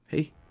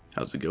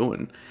How's it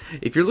going?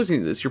 If you're listening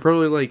to this, you're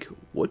probably like,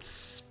 what's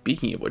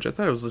speaking of which? I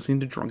thought I was listening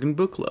to Drunken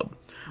Book Club.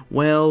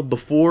 Well,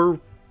 before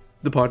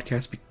the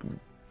podcast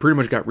pretty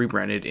much got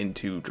rebranded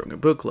into Drunken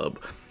Book Club,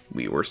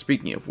 we were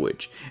speaking of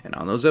which. And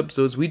on those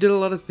episodes, we did a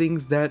lot of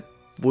things that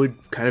would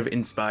kind of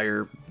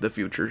inspire the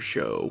future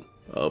show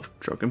of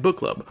Drunken Book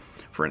Club.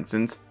 For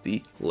instance,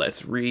 the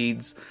Let's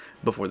Reads,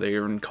 before they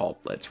were even called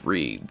Let's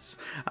Reads.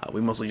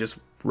 We mostly just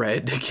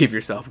read Give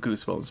Yourself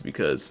Goosebumps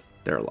because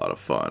they're a lot of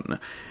fun.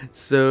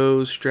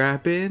 So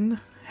strap in,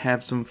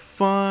 have some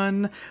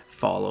fun,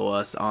 follow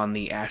us on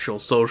the actual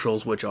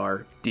socials, which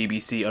are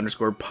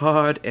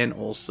DBC_pod, and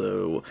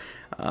also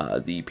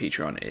the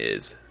Patreon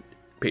is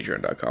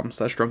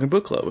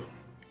patreon.com/drunkenbookclub.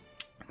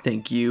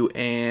 Thank you,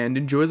 and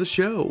enjoy the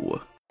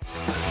show.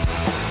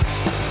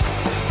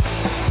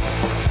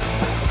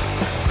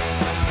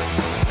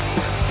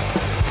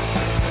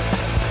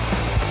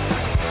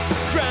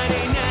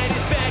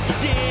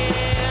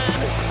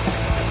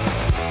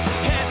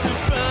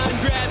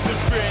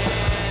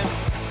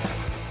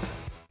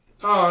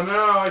 Oh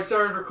no, I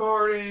started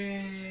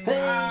recording.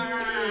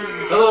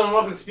 Hello and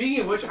welcome to Speaking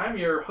of which, I'm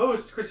your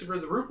host, Christopher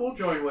the Rupel,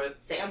 joined with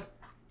Sam.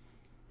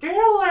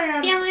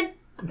 Dylan.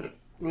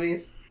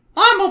 Luis.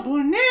 I'm a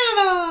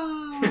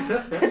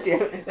banana!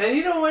 Damn it. And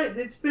you know what?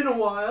 It's been a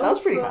while. That was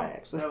pretty high,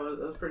 actually. That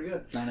was pretty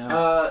good. I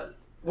know.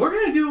 We're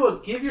going to do a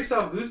Give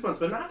Yourself Goosebumps,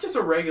 but not just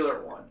a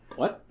regular one.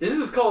 What? This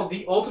is called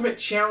the Ultimate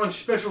Challenge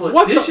Special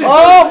What the- Edition.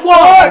 Oh,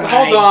 fuck!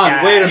 Hold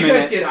on, wait a You guys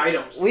minute. get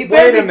items. We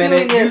better Wait a be minute,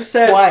 doing you this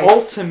said twice.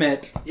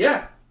 ultimate.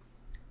 Yeah.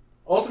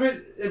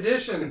 Ultimate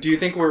Edition. Do you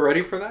think we're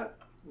ready for that?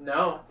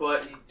 No,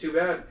 but too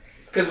bad.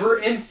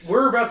 Because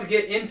we're about to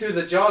get into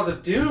the Jaws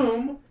of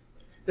Doom.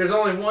 There's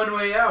only one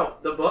way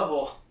out, the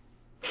butthole.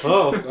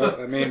 Oh,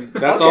 I mean,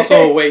 that's Okay. also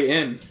a way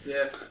in.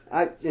 Yeah.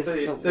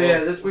 It's- So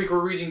yeah, this week we're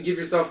reading Give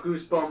Yourself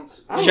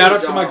Goosebumps. I'm- Shout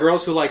out to my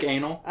girls who like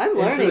anal. I'm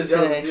Into learning the Jaws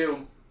of today.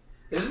 Doom.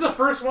 This is the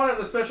first one of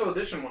the special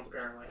edition ones,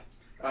 apparently.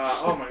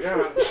 Oh my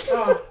god.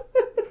 Oh.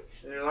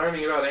 They're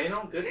learning about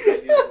anal? Good for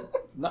you.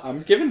 No, I'm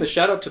giving the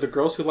shout out to the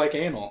girls who like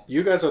anal.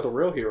 You guys are the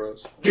real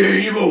heroes.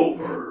 Game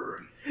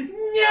over!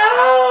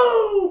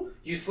 No!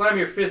 You slam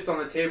your fist on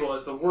the table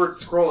as the words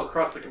scroll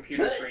across the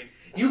computer screen.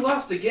 You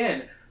lost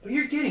again, but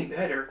you're getting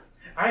better.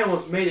 I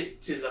almost made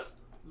it to the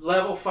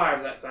level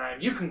 5 that time.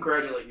 You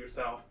congratulate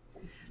yourself.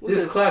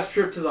 This class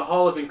trip to the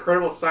Hall of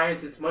Incredible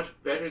Science is much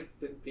better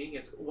than being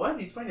in school. What?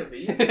 He's playing a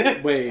video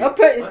game? Wait. I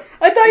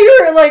thought you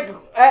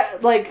were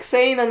like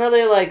saying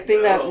another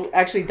thing No. that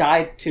actually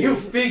died too. You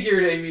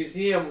figured a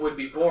museum would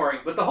be boring,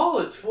 but the hall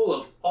is full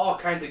of all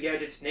kinds of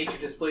gadgets, nature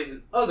displays,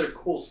 and other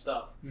cool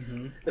stuff.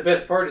 Mm-hmm. The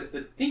best part is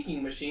the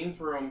thinking machines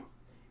room.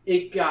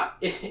 It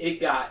got good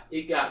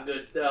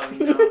stuff.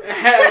 You know?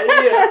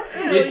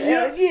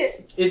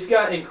 It's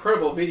got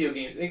incredible video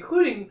games,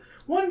 including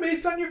one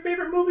based on your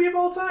favorite movie of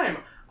all time,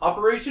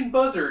 Operation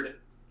Buzzard.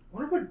 I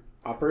wonder what.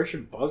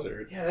 Operation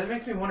Buzzard. Yeah, that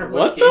makes me wonder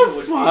What game it the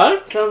would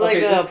fuck? Sounds Okay, like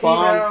this a came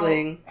bomb out-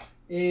 thing.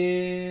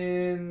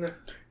 be.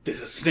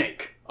 This is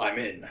Snake. I'm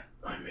in.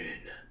 I'm in.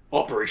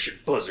 Operation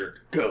Buzzard.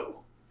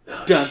 Go.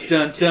 Oh, Dun shit.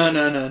 dun dun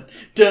dun dun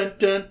dun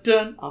dun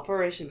dun.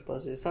 Operation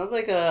Buzzard. Sounds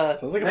like a.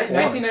 Sounds like a porn.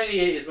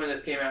 1998 is when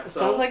this came out. So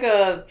Sounds like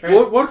a.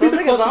 What would be Sounds the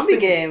like a closest zombie thing?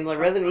 game, like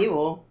Resident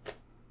Evil.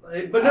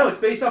 But no, it's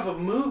based off of a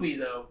movie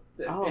though,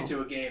 Oh.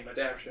 into a game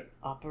adaptation.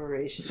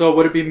 Operation. So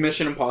would it be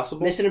Mission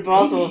Impossible? Mission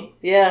Impossible. Maybe.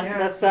 Yeah, Yeah.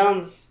 that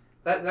sounds.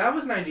 That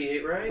was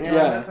 98, right? Yeah.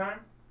 Around that time.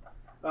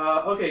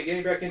 Okay,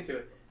 getting back into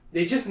it.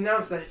 They just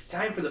announced that it's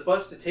time for the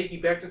bus to take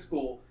you back to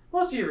school.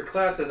 Most of your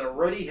class has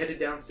already headed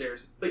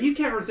downstairs, but you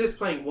can't resist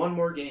playing one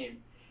more game.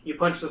 You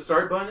punch the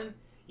start button,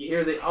 you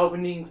hear the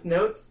opening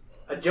notes,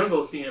 a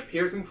jungle scene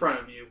appears in front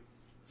of you.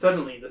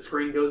 Suddenly, the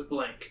screen goes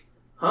blank.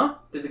 Huh?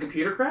 Did the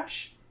computer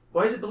crash?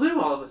 Why is it blue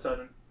all of a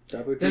sudden?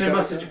 Then a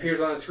message appears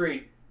on the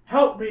screen.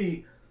 Help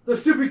me! The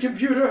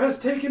supercomputer has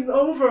taken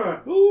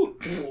over! Ooh.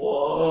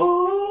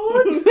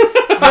 What?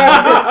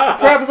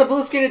 Grabs a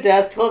blue screen of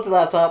desk, close the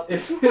laptop.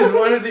 Is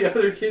one of the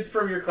other kids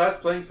from your class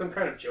playing some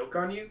kind of joke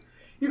on you?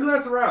 You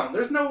glance around.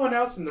 There's no one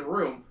else in the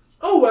room.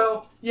 Oh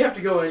well, you have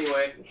to go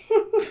anyway.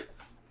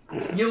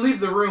 You leave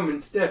the room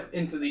and step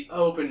into the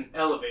open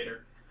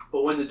elevator.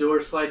 But when the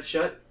door slides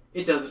shut,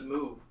 it doesn't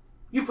move.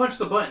 You punch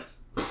the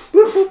buttons.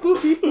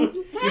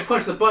 You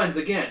punch the buttons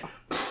again.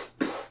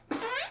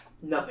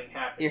 Nothing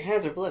happens. Your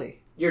hands are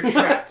bloody. You're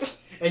trapped,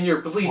 and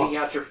you're bleeding Whoops.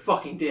 out your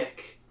fucking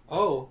dick.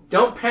 Oh.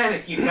 Don't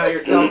panic, you tell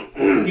yourself.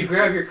 You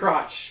grab your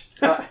crotch.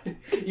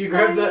 You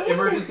grab the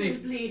emergency...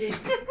 bleeding.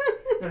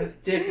 His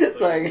dick is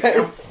Sorry, bleeding.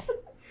 guys.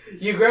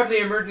 You grab the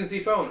emergency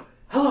phone.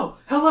 Hello,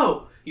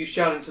 hello! You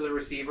shout into the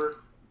receiver.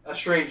 A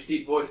strange,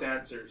 deep voice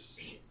answers.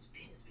 Penis.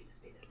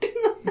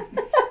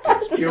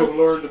 You've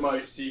learned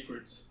my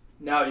secrets.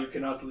 Now you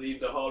cannot leave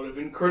the Hall of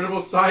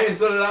Incredible Science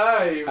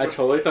alive. I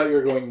totally thought you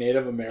were going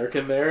Native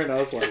American there, and I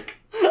was like,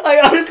 I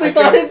honestly I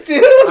thought can't- it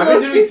too. I've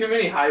been doing too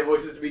many high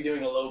voices to be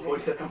doing a low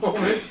voice at the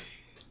moment.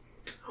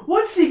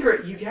 What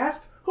secret? You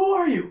gasp. Who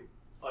are you?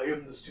 I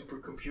am the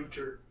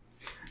supercomputer.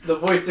 The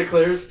voice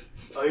declares,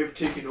 I have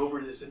taken over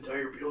this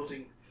entire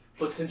building.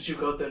 But since you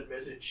got that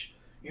message,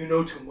 You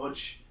know too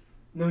much.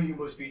 Now you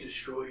must be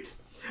destroyed.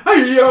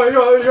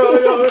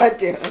 God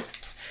damn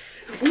it.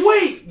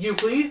 Wait, you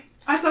plead.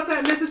 I thought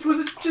that message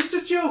was just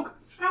a joke.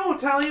 I won't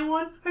tell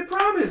anyone. I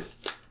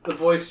promise. The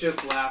voice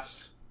just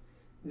laughs.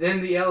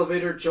 Then the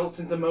elevator jolts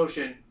into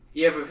motion.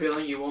 You have a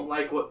feeling you won't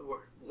like what...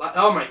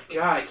 Oh my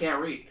god, I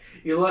can't read.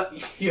 You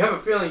have a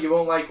feeling you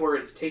won't like where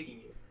it's taking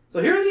you.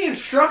 So here are the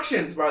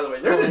instructions, by the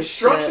way. There's Holy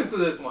instructions shit.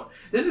 to this one.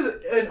 This is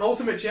an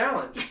ultimate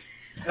challenge.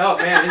 Oh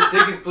man, his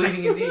dick is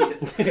bleeding indeed.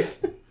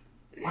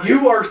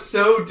 You are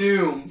so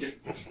doomed.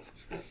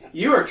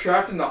 You are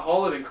trapped in the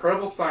Hall of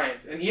Incredible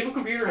Science. An evil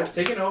computer has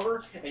taken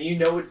over, and you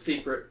know its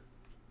secret.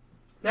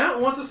 Now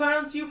it wants to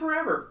silence you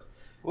forever.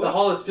 What? The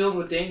hall is filled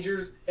with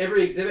dangers.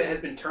 Every exhibit has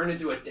been turned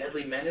into a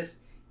deadly menace.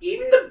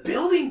 Even the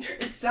building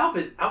itself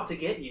is out to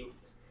get you.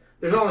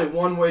 There's only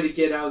one way to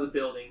get out of the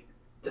building.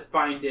 To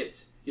find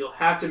it, you'll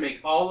have to make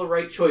all the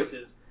right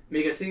choices.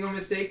 Make a single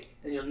mistake,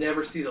 and you'll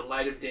never see the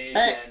light of day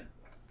again.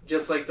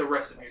 Just like the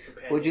rest of your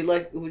companions.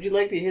 Would you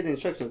like to hear the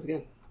instructions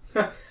again?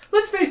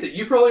 Let's face it,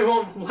 you probably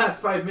won't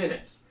last 5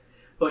 minutes.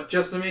 But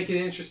just to make it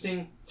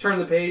interesting, turn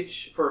the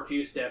page for a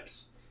few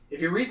steps.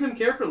 If you read them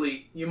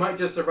carefully, you might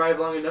just survive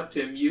long enough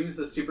to amuse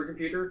the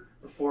supercomputer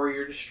before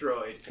you're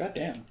destroyed. God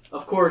damn.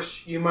 Of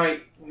course, you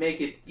might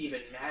make it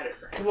even matter.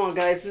 Come on,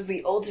 guys. This is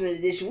the ultimate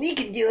edition. We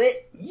can do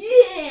it.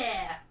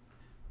 Yeah!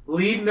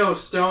 Leave no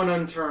stone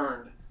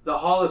unturned. The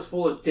hall is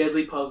full of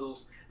deadly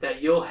puzzles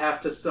that you'll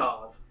have to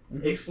solve.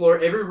 Mm-hmm. Explore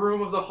every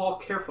room of the hall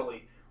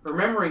carefully.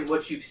 Remembering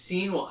what you've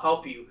seen will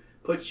help you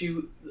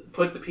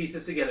put the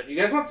pieces together. Do you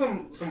guys want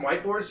some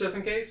whiteboards just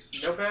in case?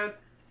 Notepad?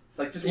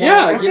 Like just one?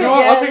 Yeah, Okay, you know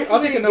what? yeah, I'll this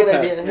take would a be a good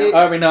notepad. idea. Yeah.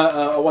 I mean, a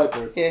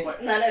whiteboard. Okay.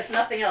 What? Then, if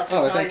nothing else, we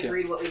Oh, can thank always you.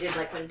 read what we did,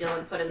 like when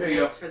Dylan put in the There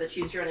you notes for the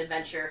Choose Your Own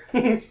Adventure.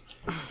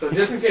 So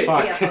just in case.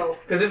 Fuck. CFO.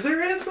 Because if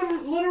there is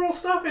some literal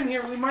stuff in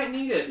here, we might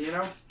need it, you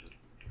know?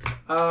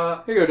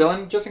 Here you go,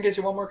 Dylan, just in case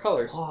you want more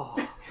colors. Oh.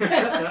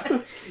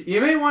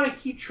 You may want to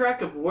keep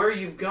track of where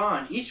you've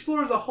gone. Each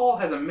floor of the hall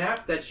has a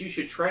map that you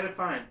should try to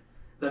find.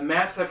 The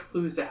maps have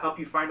clues to help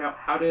you find out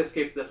how to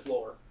escape the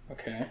floor.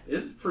 Okay.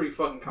 This is pretty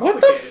fucking What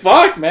complicated. the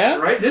fuck, man?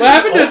 Right? This What is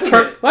happened to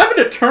ultimate. what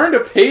happened to turn to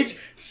page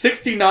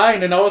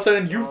 69 and all of a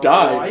sudden you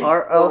died? Right.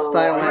 R.L.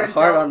 Stein Right. went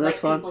hard Don't on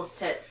this like one. people's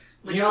tits.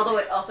 Which You- although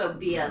it also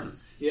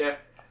BS. Yeah.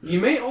 You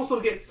may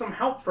also get some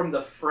help from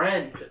the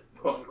friend,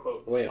 quote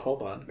unquote, Wait,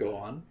 hold on. Go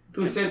on.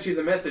 who sent you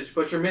the message,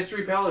 but your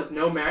mystery pal is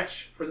no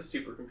match for the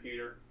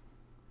supercomputer.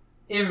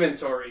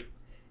 Inventory.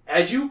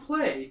 As you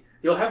play,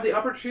 you'll have the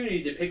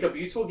opportunity to pick up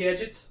useful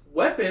gadgets,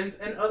 weapons,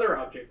 and other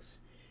objects.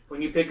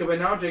 When you pick up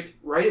an object,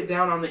 write it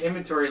down on the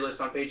inventory list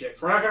on page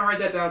X. We're not going to write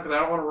that down because I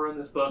don't want to ruin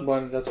this book.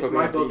 Well, that's It's what we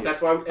my have to book. use.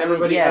 That's why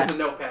everybody yeah. has a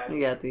notepad. We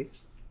got these.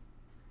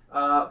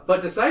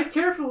 But decide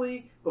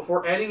carefully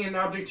before adding an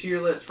object to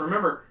your list.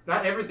 Remember,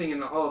 not everything in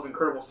the Hall of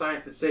Incredible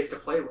Science is safe to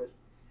play with.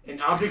 An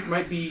object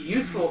might be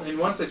useful in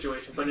one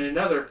situation, but in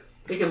another,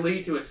 it can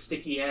lead to a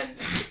sticky end.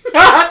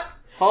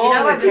 Hall You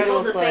know, of I've been Incredible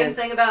told the same Science.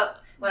 thing about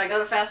when I go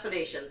to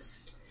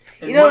Fascinations.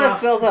 And You know one that op-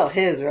 spells out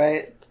his,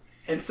 right?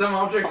 And some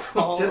objects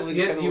will Hall just of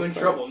get you Incredible in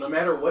trouble, Science. no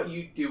matter what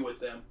you do with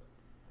them.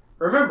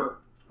 Remember,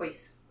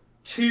 Please.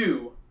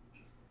 2,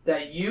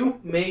 that you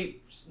may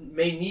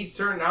need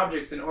certain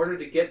objects in order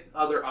to get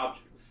other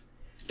objects.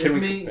 Can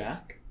we go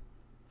back?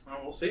 Oh,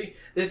 we'll see.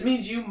 This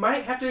means you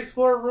might have to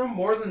explore a room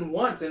more than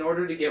once in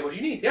order to get what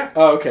you need. Yeah.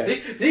 Oh,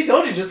 okay. See,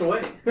 told you just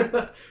away.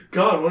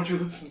 God, why don't you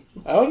listen?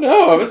 Oh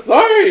no, I'm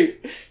sorry.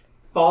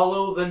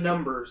 Follow the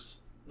numbers.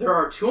 There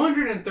are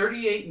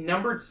 238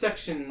 numbered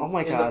sections Oh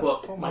my in God. the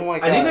book. Oh my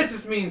God. I think that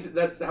just means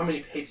that's how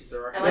many pages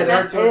there are. Am I there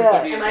are back-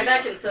 238 Am I back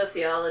in pages.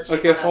 sociology?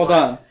 Okay, hold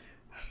on.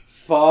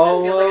 This feels like a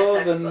Follow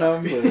the textbook.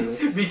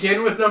 numbers.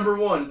 Begin with number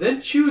 1,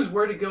 then choose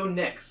where to go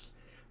next.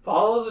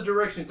 Follow the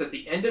directions at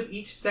the end of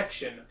each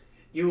section.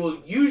 You will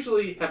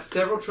usually have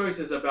several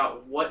choices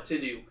about what to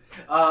do.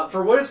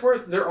 For what it's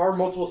worth, there are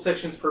multiple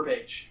sections per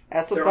page.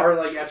 Ask the There po- are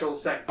like actual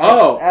sections.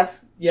 Oh.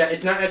 ask, Yeah,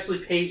 it's not actually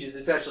pages;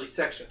 it's actually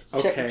sections.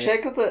 Okay.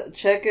 check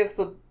if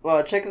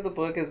the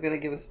book is gonna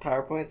give us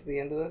PowerPoints at the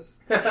end of this.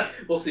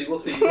 We'll see.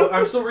 Well,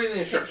 I'm still reading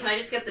the Can instructions. I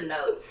just get the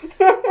notes?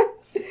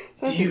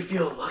 Do you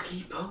feel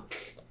lucky,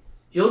 punk?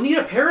 You'll need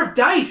a pair of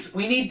dice.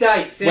 We need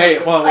dice. Sam.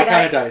 Wait, hold on. What I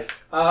kind got- of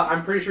dice?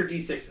 I'm pretty sure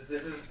D6s.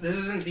 This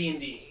isn't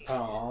D&D.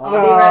 I'll Oh. be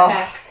right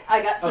back.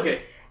 I got some.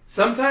 Okay.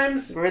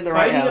 Sometimes We're in the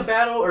right fighting house. a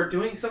battle or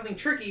doing something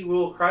tricky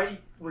will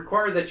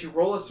require that you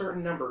roll a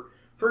certain number.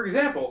 For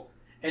example,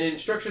 an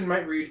instruction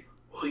might read,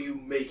 "Will you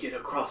make it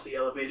across the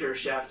elevator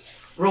shaft?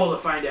 Roll to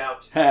find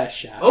out." Ha,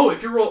 shaft. Oh,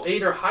 if you roll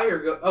 8 or higher,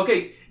 go.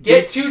 Okay,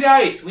 get 2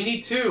 dice. We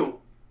need 2.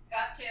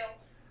 Got two.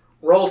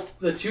 Roll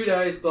the 2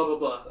 dice. Blah blah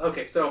blah.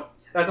 Okay, so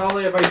that's all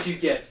the advice you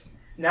get.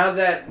 Not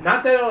that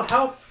it'll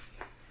help.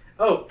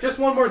 Oh, just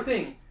one more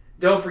thing.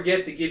 Don't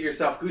forget to give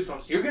yourself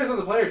goosebumps. You guys are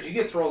the players. You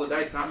get to roll the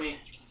dice, not me.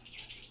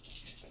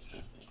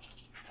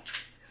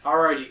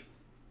 Alrighty.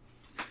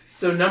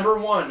 So number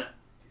 1.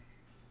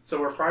 So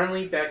we're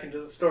finally back into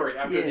the story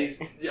after Yeah.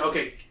 these.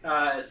 Okay,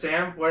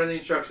 Sam, what are the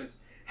instructions?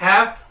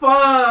 Have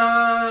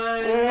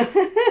fun,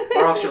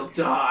 or else you'll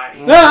die.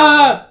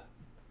 Ah!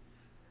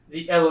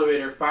 The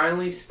elevator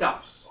finally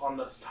stops on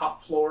the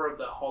top floor of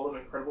the Hall of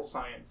Incredible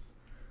Science.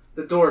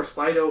 The doors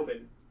slide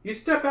open. You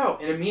step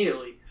out, and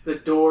immediately the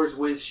doors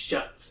whiz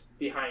shut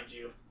behind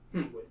you.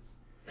 Whiz.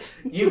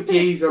 You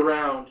gaze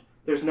around.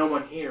 There's no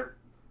one here.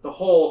 The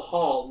whole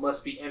hall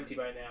must be empty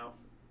by now,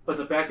 but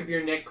the back of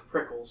your neck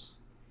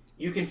prickles.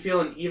 You can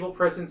feel an evil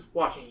presence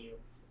watching you.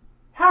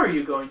 How are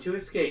you going to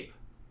escape?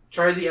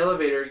 Try the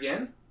elevator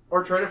again,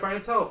 or try to find a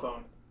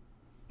telephone.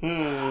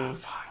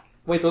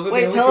 Wait, those are the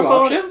Wait, only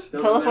telephone, two options?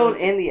 telephone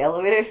in the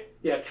elevator?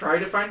 Yeah, try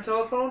to find a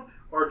telephone,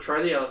 or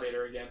try the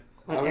elevator again.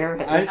 What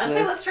era I is I'd say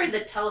let's this? try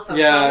the telephone.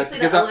 Yeah, so obviously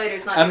because the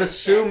elevator's not I'm doing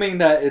assuming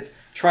that it's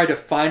try to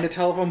find a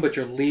telephone, but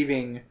you're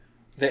leaving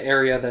the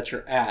area that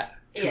you're at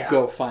to Yeah.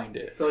 go find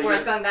it. So shit.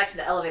 Whereas you, going back to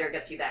the elevator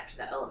gets you back to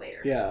the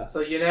elevator. Yeah. so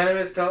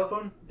unanimous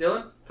telephone?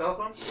 Dylan?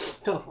 Telephone?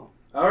 Telephone.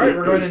 Alright,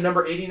 we're going to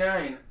number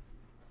 89.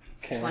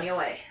 Okay. 20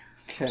 away.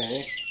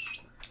 Okay.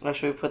 Oh,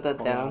 should we put that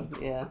Hold down?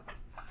 Yeah.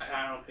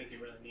 I don't think you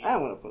really need I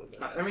it. want to put it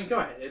down. I mean, go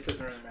ahead. It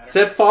doesn't really matter.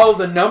 Said follow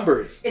the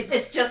numbers.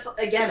 It's just,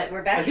 again,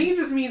 we're back I think it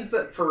just means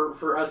that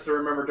for us to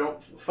remember,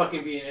 don't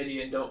fucking be an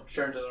idiot and don't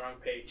turn to the wrong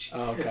page.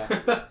 Oh, okay.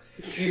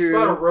 You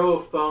spot a row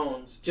of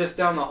phones just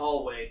down the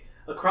hallway.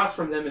 Across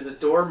from them is a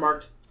door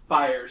marked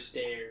Fire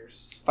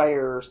Stairs.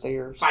 Fire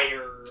stairs.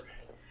 Fire.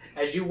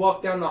 As you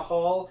walk down the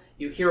hall,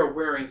 you hear a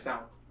whirring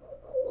sound.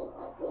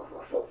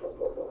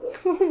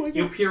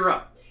 You peer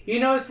up. You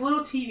notice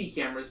little TV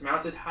cameras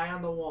mounted high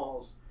on the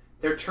walls.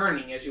 They're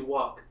turning as you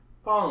walk,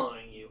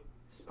 following you,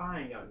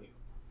 spying on you.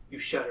 You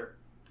shudder.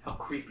 How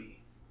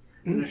creepy.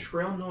 When a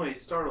shrill noise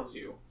startles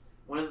you,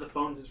 one of the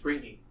phones is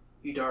ringing.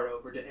 You dart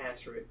over to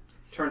answer it.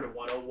 Turn to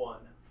 101.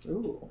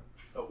 Ooh.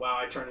 Oh wow,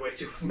 I turned way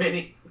too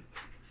many.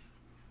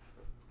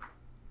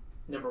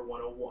 Number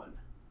 101.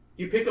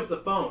 You pick up the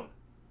phone.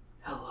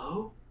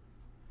 Hello?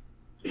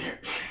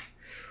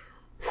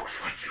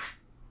 Looks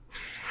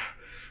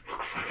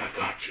like I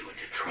got you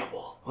into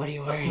trouble. What are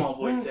you A wearing? small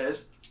voice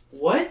says.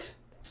 What?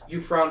 You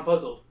frown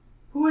puzzled.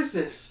 Who is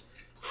this?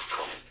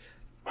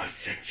 I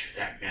sent you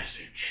that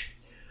message,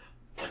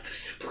 but the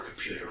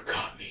supercomputer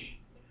got me.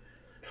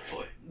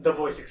 The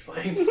voice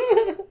explains.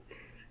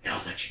 Now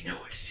that you know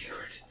its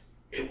secret,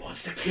 it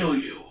wants to kill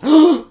you.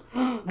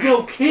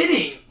 No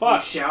kidding!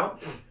 Fuck. You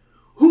shout.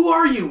 Who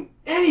are you,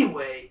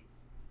 anyway?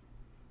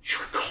 You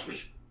can call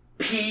me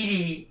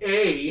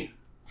PDA.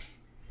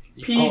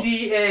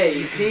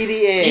 PDA.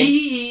 PDA.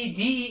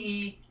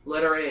 PEDE.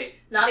 Letter A.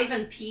 Not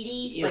even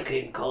PD. You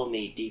can call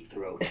me Deep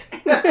Throat.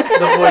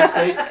 The voice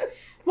states.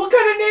 What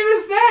kind of name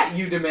is that?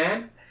 You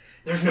demand.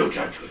 There's no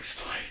time to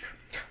explain.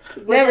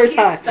 Never does he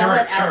time. spell You're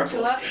a it out to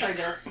terrible us, or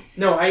just...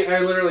 No, I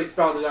literally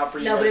spelled it out for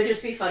you. No, but guys. it'd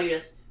just be funny,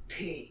 just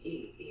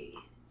P-E-E-G-E-E.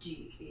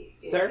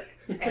 Sir?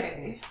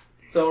 A.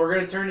 So we're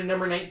going to turn to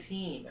number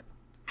 19.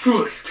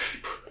 To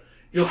escape,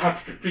 you'll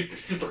have to defeat the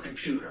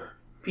supercomputer.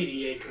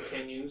 PDA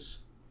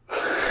continues.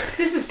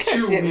 This is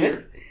too Damn it.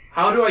 weird.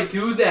 How do I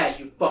do that,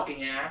 you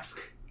fucking ask?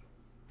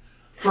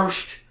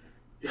 First,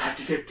 you have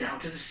to get down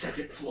to the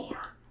second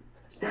floor.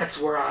 That's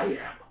where I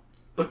am.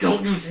 But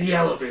don't use the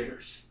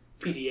elevators,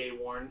 PDA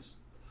warns.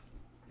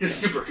 The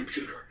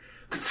supercomputer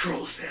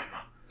controls them.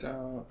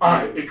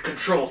 It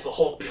controls the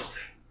whole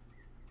building.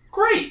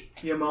 Great,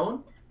 you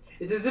moan.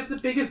 It's as if the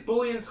biggest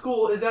bully in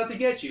school is out to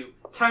get you,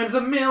 times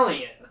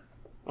 1,000,000.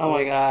 Oh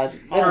my god.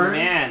 Oh Turn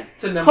man.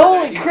 to number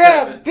Holy 97.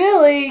 crap,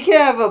 Billy! You can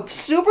have a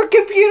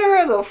supercomputer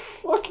as a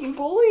fucking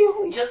bully?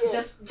 Holy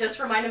Just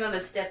remind him of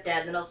his stepdad,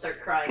 then he'll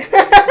start crying.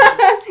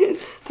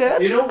 shit.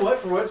 Dad? You know what?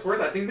 For what it's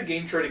worth, I think the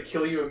game tried to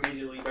kill you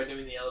immediately by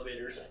doing the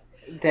elevators.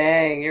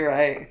 Dang, you're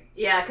right.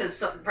 Yeah,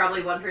 because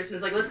probably one person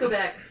was like, let's go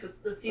back.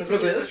 Let's see if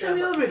Let's try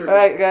the elevator.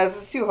 Alright, guys,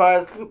 it's too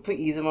hard. Let's put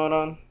easy mode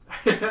on.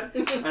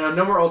 I know,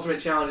 no more ultimate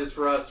challenges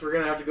for us. We're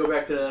gonna have to go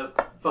back to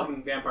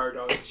fucking vampire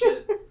dog and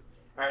shit.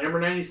 Alright, number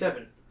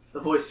 97. The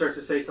voice starts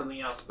to say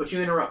something else, but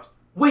you interrupt.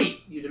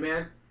 Wait, you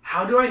demand.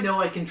 How do I know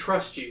I can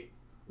trust you?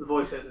 The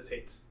voice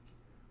hesitates.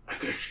 I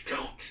guess you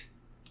don't.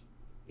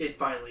 It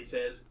finally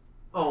says.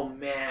 Oh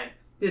man,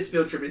 this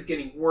field trip is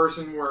getting worse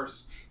and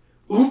worse.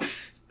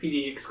 Oops,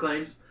 PD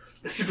exclaims.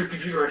 The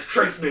supercomputer has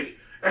traced me.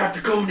 I have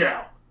to go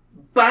now.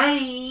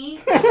 Bye.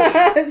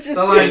 It's just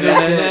The line goes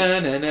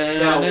dead.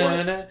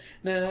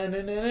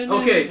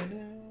 Okay.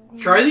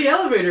 Try the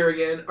elevator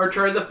again, or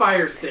try the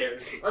fire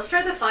stairs. Let's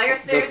try the fire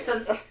stairs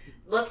since...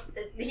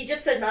 He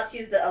just said not to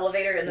use the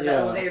elevator, and then the Yeah.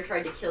 elevator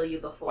tried to kill you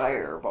before.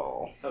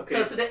 Fireball. Okay.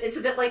 So it's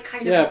a bit like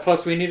kind of... Yeah,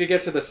 plus we need to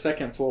get to the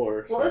second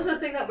floor. What was the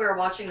thing that we were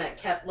watching that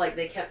kept, like,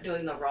 they kept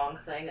doing the wrong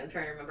thing? I'm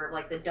trying to remember,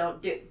 like, the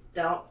don't...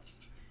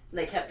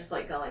 They kept just,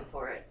 like, going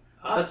for it.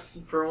 Us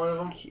for one of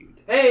them. Cute.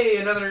 Hey,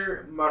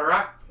 another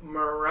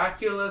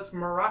miraculous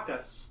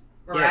maracas.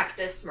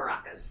 Maractus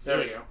Maracas. There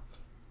we go.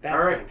 That All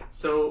right. one.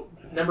 So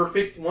number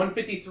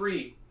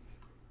 153.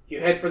 You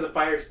head for the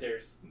fire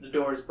stairs. The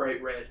door is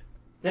bright red.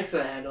 Next to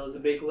the handle is a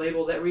big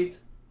label that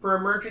reads, "For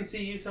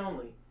emergency use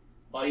only."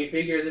 While you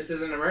figure this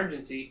is an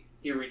emergency,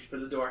 you reach for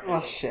the door handle.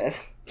 Oh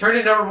shit. Turn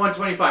to number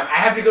 125. I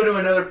have to go to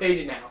another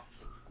page now.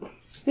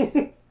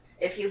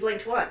 If you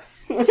blinked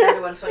once, turn to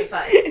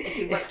 125. If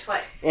you blinked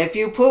twice. If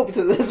you pooped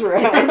this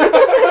round.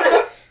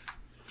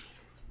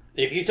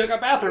 If you took a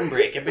bathroom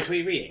break in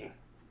between reading.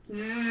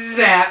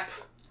 Zap.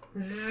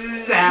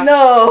 Zap.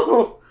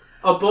 No!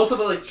 A bolt of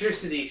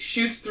electricity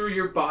shoots through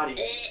your body.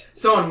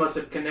 Someone must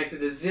have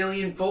connected a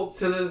zillion volts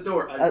to this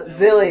door. A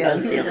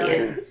zillion.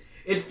 Zillion.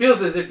 It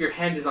feels as if your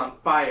hand is on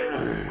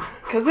fire.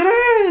 Cause it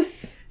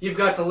is! You've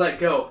got to let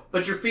go,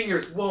 but your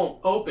fingers won't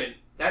open.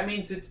 That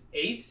means it's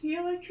AC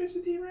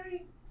electricity,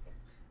 right?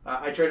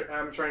 I'm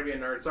trying to be a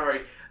nerd.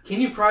 Sorry. Can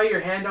you pry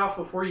your hand off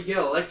before you get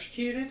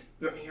electrocuted?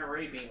 You're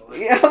already being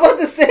electrocuted. Yeah, I'm about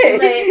to say.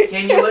 Late.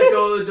 Can you let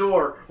go of the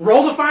door?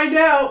 Roll to find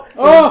out. So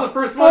Oh! this is the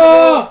first one. To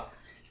roll.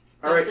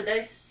 All right. The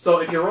dice.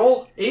 So if you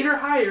roll 8 or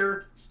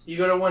higher, you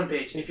go to one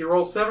page. If you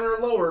roll 7 or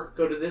lower,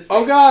 go to this page.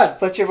 Oh god!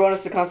 But your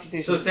bonus to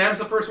Constitution. So Sam's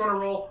the first one to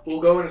roll.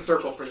 We'll go in a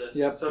circle for this.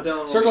 Yep. So Dylan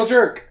will Circle be-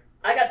 jerk.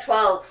 I got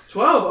 12.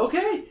 12.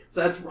 Okay.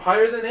 So that's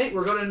higher than 8.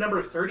 We're going to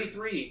number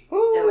 33.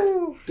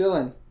 Woo.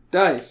 Dylan.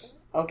 Dice.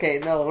 Okay,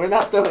 no, we're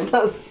not throwing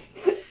those.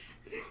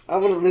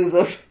 I'm gonna lose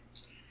them.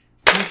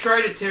 You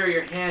try to tear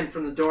your hand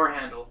from the door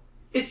handle.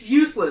 It's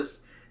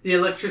useless. The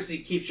electricity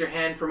keeps your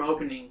hand from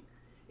opening.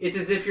 It's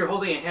as if you're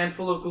holding a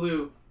handful of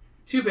glue.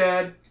 Too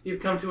bad.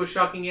 You've come to a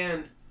shocking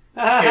end.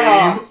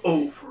 Game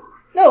over.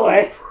 No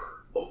way.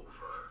 Over.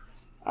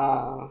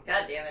 God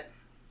damn it.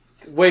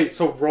 Wait,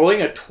 so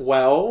rolling a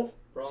 12?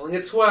 Rolling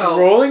a 12.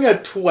 Rolling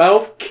a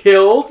 12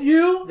 killed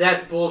you?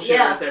 That's bullshit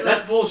Yeah, right there.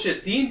 That's that's-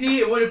 bullshit. D&D,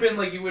 it would have been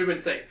like, you would have been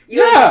safe. You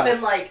would Yeah. have just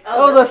been like, That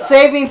oh, was this a sucks.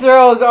 saving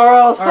throw, or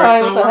else All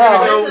right, time. so What the we're gonna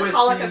hell? go This with is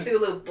Call of the-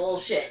 Cthulhu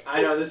bullshit.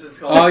 I know, this is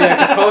called... Oh yeah,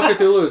 because Call of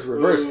Cthulhu is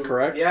reversed, Ooh.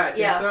 correct? Yeah, I think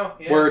Yeah. so.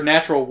 Yeah. Where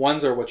natural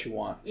ones are what you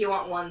want. You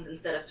want ones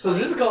instead of 20. So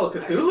this is called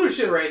Cthulhu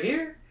shit right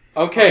here.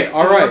 Okay, so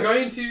alright. we're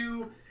going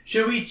to...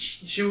 Should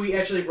we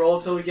actually roll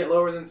until we get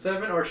lower than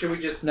 7, or should we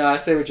just... No, I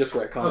say we just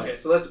retcon Okay, it.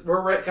 so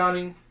we're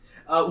retconning.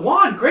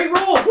 Juan, great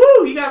roll!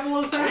 Woo! You got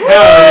below 7. Hell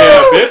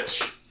yeah,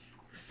 bitch!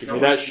 Give No me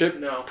that one's- shit.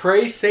 No.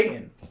 Praise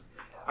Satan.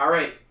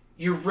 Alright,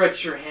 you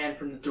wrench your hand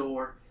from the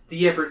door.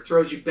 The effort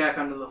throws you back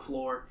onto the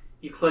floor.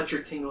 You clutch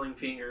your tingling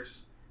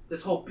fingers.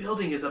 This whole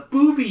building is a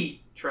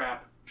booby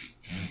trap.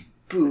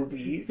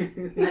 Boobies.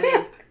 I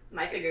mean,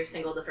 my fingers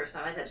tingled the first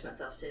time I touched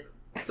myself, too.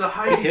 So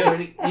how do you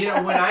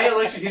know, when I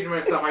electrocuted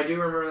myself, I do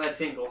remember that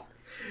tingle.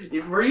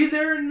 Were you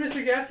there in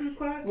Mr. Gaston's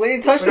class? When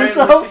he touched When I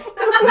himself?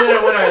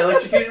 No, when I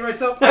electrocuted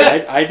myself?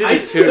 I did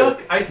it too.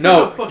 I stuck a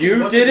No, fucking you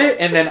bucket did ball. it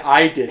and then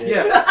I did it.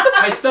 Yeah,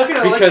 I stuck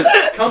an Because-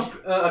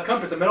 a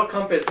compass, a metal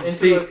compass into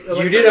See, the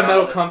you did a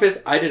metal outlet.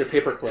 compass, I did a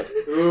paperclip.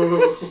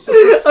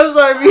 Ooh. I'm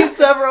sorry, me and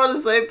Sam are on the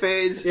same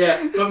page.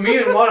 Yeah, but me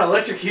and Juan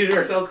electrocuted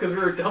ourselves because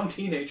we were dumb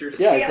teenagers.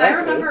 Yeah, See, exactly. I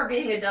remember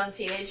being a dumb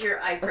teenager.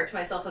 I pricked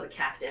myself with a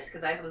cactus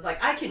because I was like,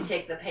 I can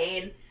take the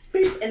pain.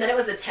 And then it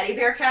was a teddy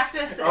bear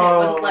cactus, and it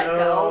wouldn't let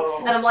go.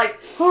 And I'm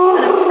like,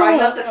 and I'm trying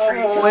not to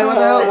scream. Wait, what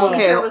the hell? The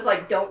teacher Okay. was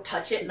like, don't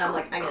touch it, and I'm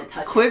like, I'm gonna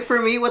touch Quick for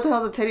me, what the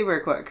hell's a teddy bear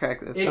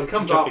cactus? It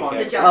comes jumping off on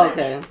The it. jump. Oh,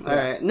 okay,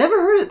 alright. Never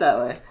heard it that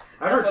way.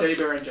 I've heard teddy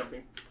bear and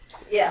jumping. it.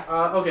 Yeah.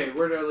 Okay,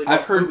 where did I leave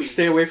I've off? heard Booby.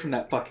 stay away from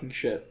that fucking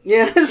shit.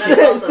 Yeah,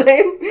 also-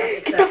 same. that's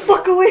Get the acceptable.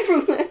 fuck away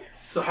from there.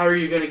 So how are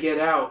you going to get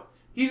out?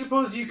 You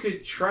suppose you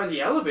could try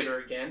the elevator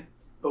again,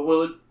 but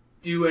will it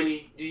do you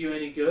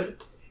any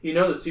good? You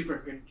know the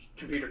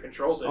supercomputer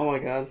controls it. Oh my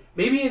god.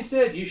 Maybe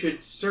instead you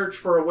should search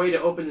for a way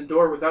to open the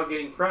door without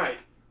getting fried.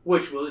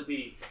 Which will it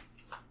be?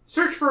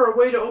 Search for a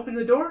way to open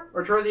the door,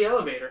 or try the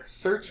elevator?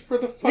 Search for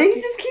the They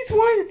fucking... just keeps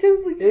wanting to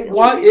do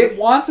the It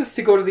wants us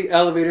to go to the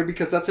elevator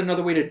because that's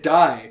another way to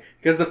die.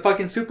 Because the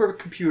fucking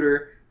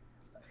supercomputer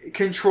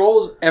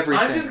controls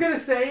everything. I'm just gonna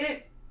say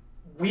it.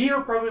 We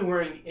are probably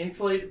wearing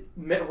insulated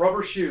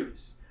rubber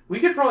shoes. We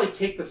could probably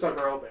kick the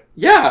sucker open.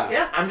 Yeah.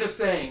 Yeah. I'm just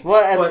saying.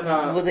 What?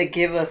 But, Will they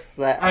give us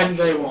that? and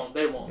they option? won't.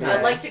 They won't. Yeah.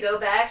 I'd like to go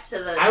back to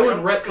the. I would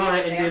don't retcon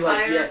it and be a be like,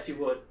 vampire yes, you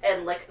would.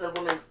 and lick the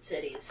woman's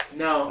titties.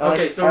 No. I like-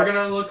 Okay, so we're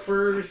gonna look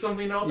for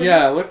something to open?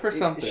 Yeah, look for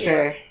something.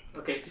 Sure.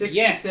 Okay,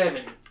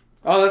 67.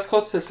 Oh, that's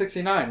close to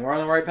 69. We're on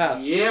the right path.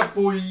 Yeah,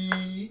 boy.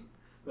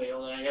 Wait,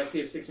 hold on. I gotta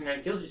see if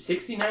 69 kills you.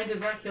 69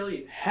 does not kill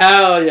you.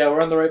 Hell yeah,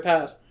 we're on the right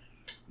path.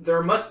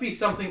 There must be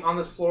something on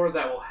this floor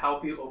that will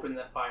help you open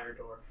the fire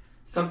door.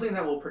 Something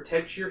that will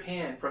protect your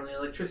hand from the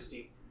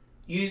electricity.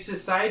 You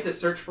decide to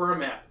search for a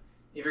map.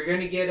 If you're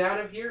going to get out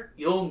of here,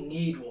 you'll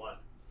need one.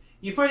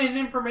 You find an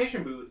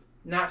information booth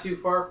not too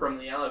far from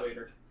the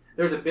elevator.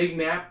 There's a big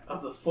map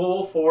of the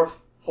full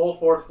fourth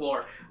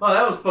floor. Well,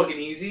 that was fucking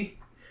easy.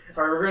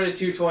 Alright, we're going to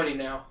 220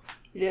 now.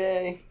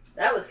 Yay.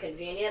 That was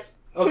convenient.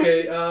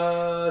 Okay,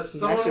 someone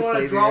just want to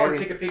lazy draw or writing.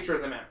 take a picture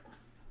of the map?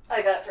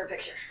 I got it for a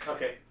picture.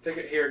 Okay, take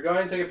it here. Go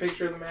ahead and take a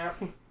picture of the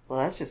map. Well,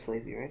 that's just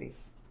lazy writing.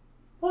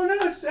 Well, no,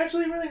 it's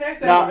actually really nice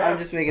to No, have a map. I'm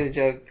just making a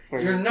joke for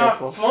You're not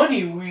Deadpool.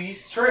 funny,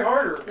 Weiss. Try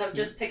harder. No,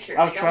 just picture.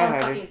 I'll I don't try want to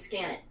harder. fucking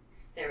scan it.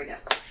 There we go.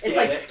 Scan It's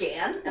like it.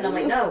 scan, and I'm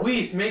like, no.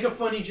 Weiss, make a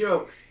funny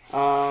joke.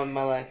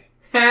 My life.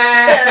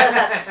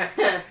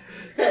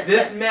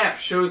 This map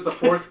shows the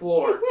fourth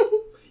floor.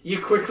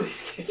 You quickly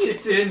sketch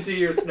it into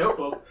your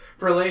notebook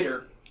for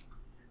later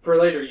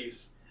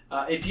use.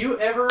 If you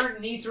ever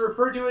need to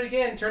refer to it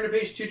again, turn to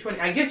page 220.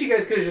 I guess you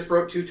guys could have just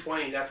wrote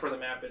 220. That's where the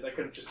map is. I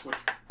could have just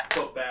switched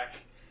flip back.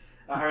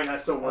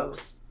 That still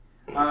works.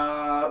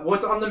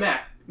 What's on the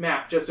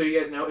map, just so you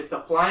guys know, is the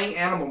flying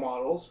animal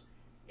models,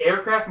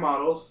 aircraft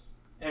models,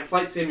 and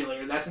flight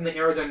simulator. That's in the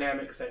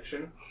aerodynamics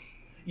section.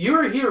 You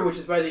Are Here, which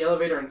is by the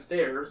elevator and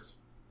stairs.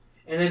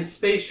 And then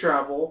space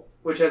travel,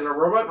 which has a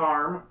robot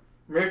arm,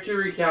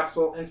 Mercury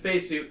capsule, and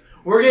spacesuit.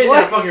 We're getting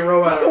that fucking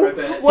robot arm, I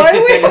bet. Why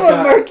do we have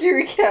a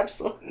Mercury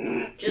capsule?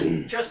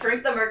 Just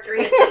drink the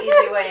Mercury. It's the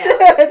easy way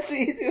out. That's the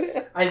easy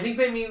way. I think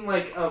they mean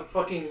like a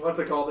fucking, what's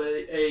it called?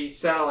 A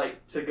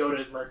satellite to go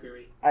to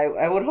Mercury.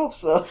 I would hope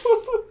so.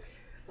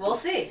 We'll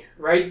see.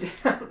 Right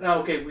down. No,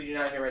 okay, we do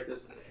not need to write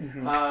this.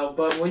 Mm-hmm.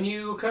 But when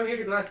you come here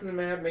to glass in the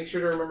map, make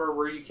sure to remember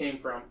where you came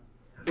from.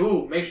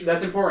 Ooh, make sure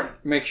that's important.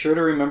 Make sure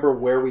to remember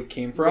where we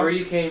came from. Where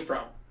you came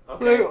from.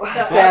 Okay. So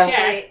Sam.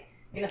 actually,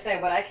 I'm gonna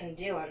say what I can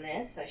do on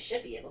this. I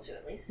should be able to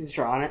at least. He's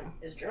drawing it.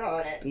 Is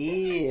drawing it.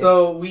 Yeah.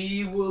 So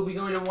we will be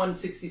going to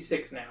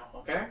 166 now.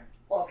 Okay.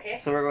 Okay.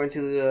 So we're going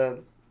to the.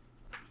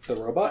 The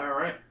robot? All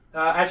right.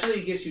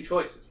 Actually, it gives you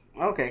choices.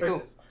 Okay, cool.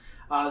 Choices.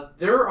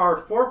 There are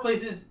 4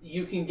 places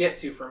you can get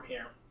to from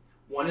here.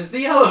 One is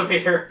the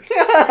elevator,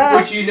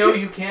 which you know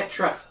you can't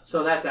trust,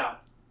 so that's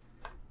out.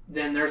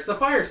 Then there's the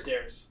fire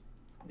stairs.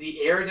 The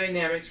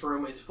aerodynamics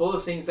room is full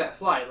of things that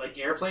fly, like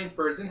airplanes,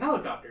 birds, and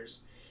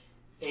helicopters.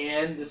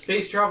 And the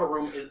space travel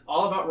room is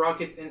all about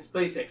rockets and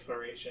space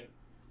exploration.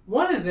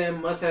 One of them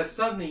must have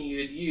something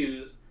you'd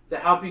use to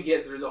help you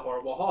get through the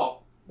horrible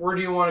hall. Where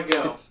do you want to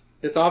go?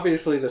 It's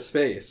obviously the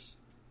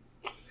space.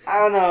 I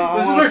don't know.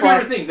 This is my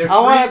favorite thing. There's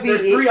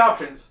there's 3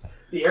 options.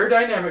 The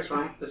aerodynamics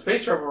room, the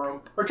space travel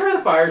room, or try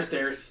the fire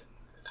stairs.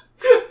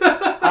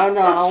 I don't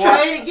know. Let's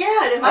try it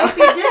again. It might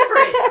be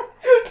different.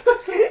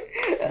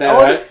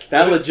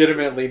 That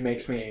legitimately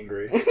makes me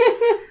angry.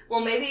 Well,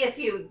 maybe if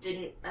you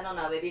didn't, I don't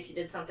know, maybe if you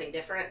did something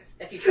different,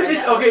 if you tried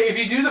It's, okay, if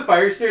you do the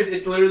fire stairs,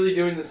 it's literally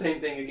doing the same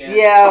thing again.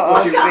 Yeah,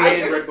 What you I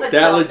did trust right the-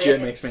 That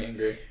legit makes me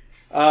angry.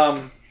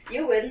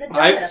 You win the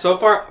donut. So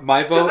far,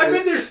 my before. vote. I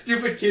bet there's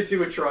stupid kids who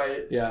would try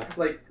it. Yeah,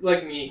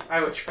 Like me,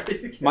 I would try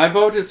it again. my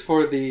vote is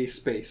for the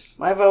space.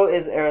 My vote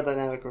is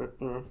aerodynamic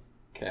room.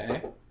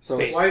 Okay, so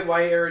Space.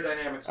 Why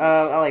aerodynamics?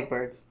 I like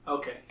birds.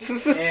 Okay.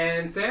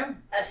 And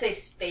Sam? I say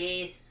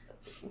space.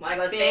 Wanna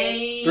go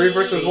space? 3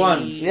 versus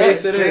 1. Yeah,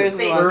 Space it is.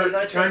 space. Okay,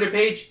 go to Turn to space.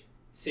 page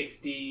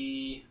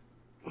 60.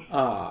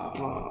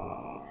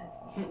 Ah.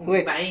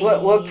 Wait, Bang.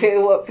 what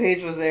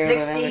page was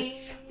aerodynamics?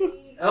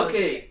 60.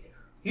 Okay.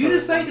 You Or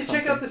decide to check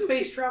something. out the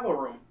space travel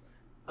room.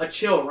 A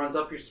chill runs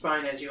up your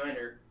spine as you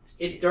enter.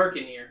 It's dark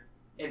in here,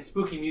 and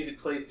spooky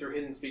music plays through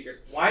hidden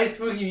speakers. Why is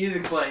spooky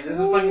music playing? This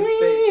is fucking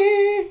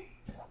space.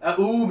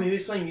 Ooh, maybe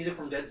it's playing music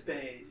from Dead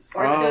Space.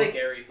 Or it's Oh. doing-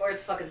 Scary. Or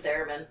it's fucking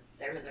theremin.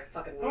 Theremins are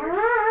fucking weird.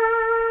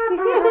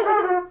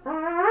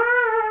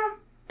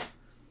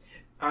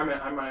 I'm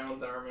my own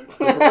Darman.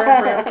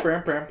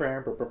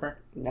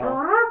 No.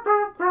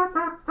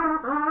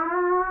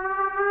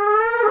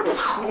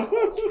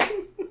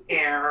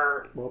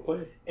 Error. Well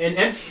played. An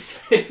empty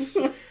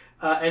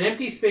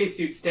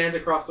spacesuit stands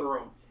across the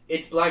room.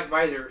 Its black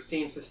visor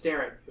seems to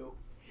stare at you.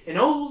 An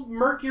old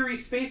Mercury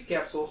space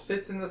capsule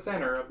sits in the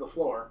center of the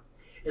floor.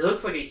 It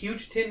looks like a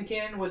huge tin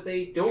can with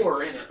a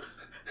door in it.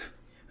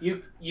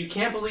 You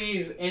can't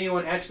believe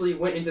anyone actually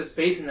went into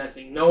space in that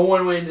thing. No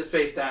one went into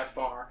space that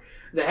far.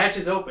 The hatch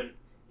is open.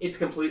 It's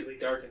completely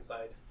dark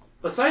inside.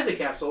 Beside the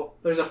capsule,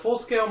 there's a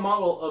full-scale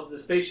model of the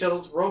space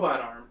shuttle's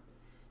robot arm.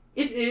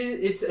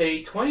 It's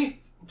a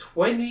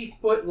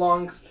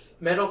 20-foot-long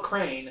metal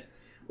crane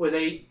with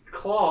a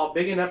claw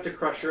big enough to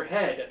crush your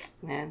head.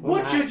 Man.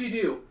 What should you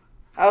do?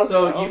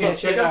 Also, You can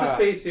check out the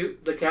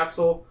spacesuit, the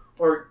capsule,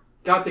 or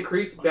got the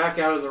creeps back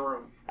out of the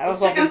room. I was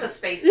Check hoping. out the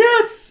space. Yeah,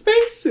 it's a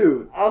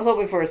spacesuit. I was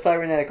hoping for a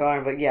cybernetic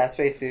arm, but yeah,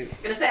 spacesuit. I'm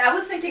gonna say, I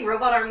was thinking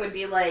robot arm would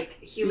be like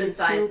human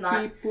size,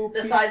 not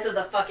the size of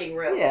the fucking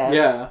room. Yeah.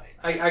 Yeah.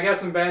 I got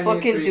some bad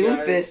Fucking news for you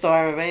guys. Doomfist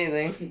arm, if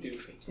anything.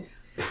 Doofy.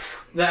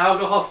 The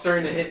alcohol's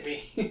starting to hit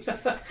me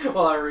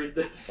while I read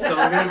this, so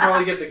I'm gonna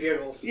probably get the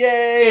giggles.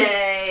 Yay!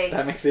 Yay!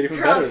 That makes it even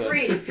better Drunk then.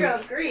 reading,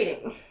 drunk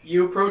reading.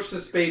 You approach the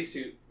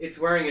spacesuit. It's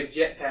wearing a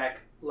jetpack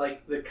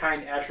like the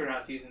kind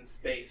astronauts use in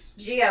space.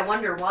 Gee, I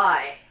wonder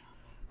why.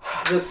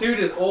 The suit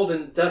is old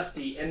and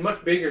dusty and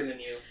much bigger than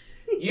you.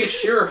 You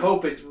sure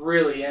hope it's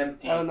really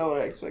empty. I don't know what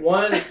I expected.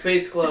 One of the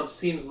space gloves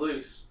seems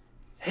loose.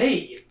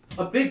 Hey,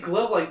 a big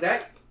glove like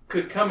that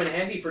could come in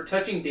handy for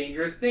touching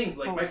dangerous things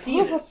like my son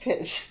of a penis.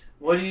 bitch.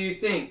 What do you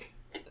think?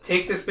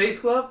 Take the space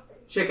glove?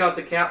 Check out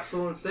the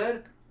capsule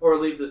instead? Or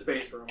leave the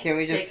space room? Can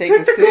we just Take take,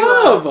 Take the the suit?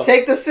 glove!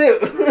 Take the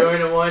suit! We're going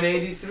to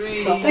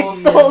 183.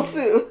 Take the whole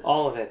suit.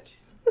 All of it.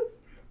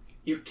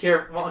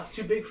 Well, it's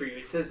too big for you.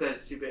 It says that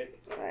it's too big.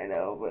 I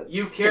know, but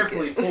You just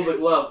carefully take pull it. the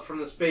glove from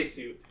the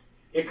spacesuit.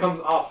 It comes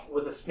off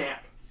with a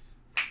snap.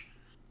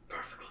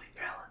 Perfectly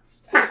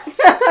balanced.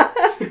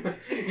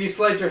 You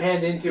slide your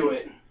hand into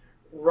it.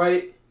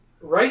 Right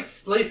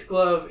space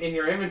glove in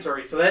your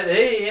inventory. So that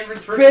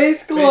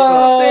Space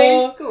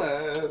glove! Space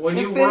glove. When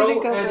you Infinity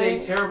whirl as a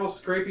Gauntlet. terrible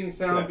scraping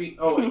sound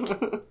oh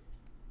wait.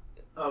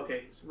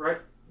 Okay, right.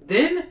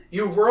 Then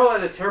you whirl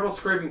at a terrible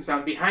scraping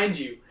sound behind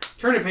you.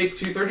 Turn to page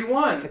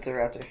 231. It's a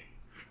raptor.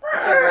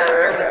 It's a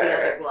raptor with the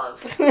other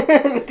glove.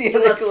 With the You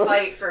other must glove.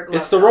 fight for glove.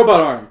 It's the robot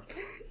arm.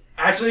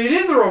 Actually, it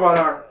is the robot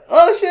arm.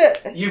 Oh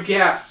shit! You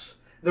gasped.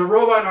 The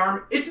robot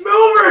arm, it's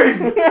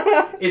moving!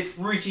 It's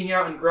reaching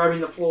out and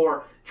grabbing the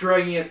floor,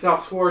 dragging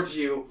itself towards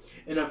you.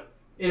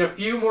 In a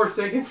few more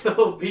seconds,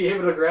 it'll be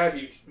able to grab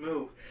you. Just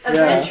move.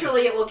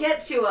 Eventually, it will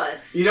get to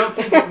us. You don't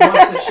think it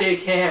wants to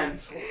shake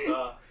hands.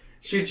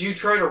 Should you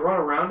try to run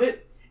around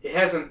it? It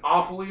has an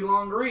awfully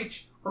long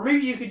reach. Or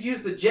maybe you could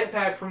use the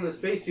jetpack from the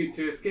spacesuit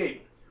to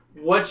escape.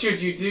 What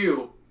should you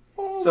do?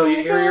 So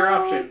here are your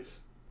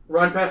options.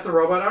 Run past the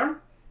robot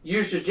arm,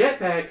 use your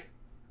jetpack,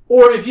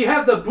 or if you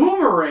have the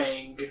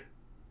boomerang,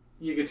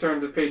 you could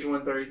turn to page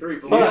 133,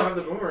 but we don't have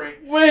the boomerang.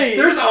 Wait,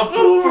 There's a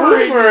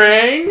boomerang!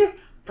 boomerang?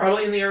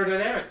 Probably in the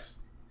aerodynamics.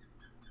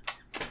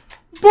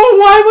 But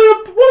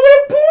what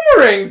would a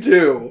boomerang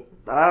do?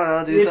 I don't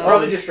know, do You'd probably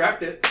something.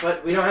 distract it,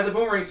 but we don't have the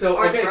boomerang, so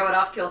Or okay. throw it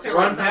off kilter.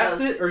 Run like some of past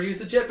those. it or use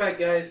the jetpack,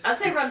 guys. I'd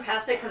say run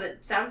past it because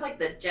it sounds like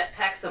the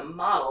jetpack's a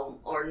model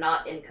or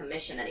not in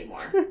commission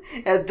anymore.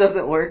 It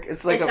doesn't work.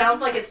 It's like It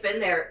sounds like it's been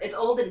there. It's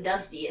old and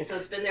dusty, so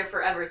it's been there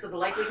forever. So the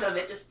likelihood of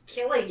it just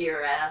killing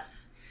your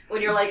ass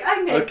when you're like,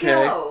 I'm gonna Okay,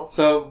 go.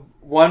 so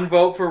 1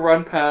 vote for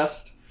run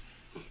past.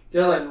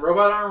 Dylan,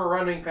 robot arm or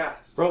running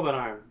past? Robot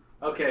arm.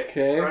 Okay.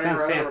 Okay, Running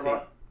sounds around the fancy.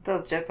 robot. that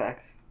was jetpack.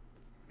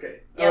 Okay.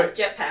 Yeah, Alright. it's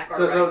jetpack or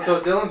So run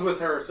past. Dylan's with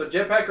her. So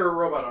jetpack or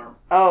robot arm?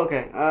 Oh,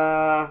 okay.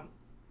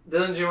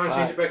 Dylan, do you want to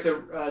change it back to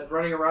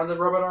running around the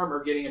robot arm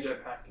or getting a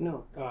jetpack?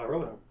 No,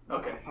 robot arm.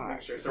 Okay, Fine.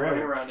 make sure. So Right.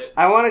 running around it.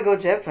 I want to go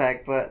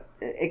jetpack, but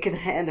it can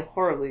end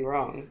horribly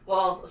wrong.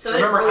 Well, so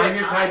Remember, did I'm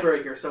your Bullet Eye.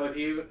 tiebreaker. So if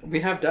you We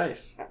have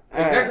dice.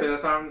 exactly,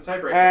 that's how I'm the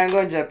tiebreaker. I'm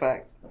going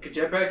jetpack. Okay,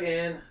 jetpack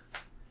in.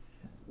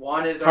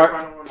 One is our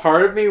final one.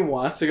 Part of me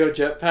wants to go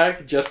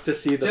jetpack just to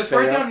see the Just fail.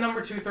 write down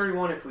number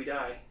 231 if we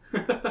die.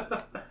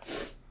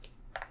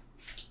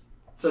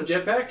 So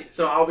jetpack.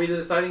 So I'll be the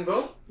deciding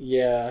vote.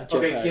 Yeah, jetpack.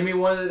 Okay, give me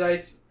one of the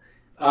dice.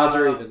 Odds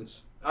or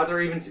evens. Odds or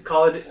evens.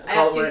 Call it. I have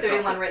call it when I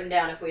 231 tell you. written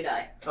down if we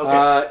die.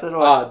 Okay. So do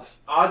I.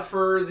 Odds. Odds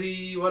for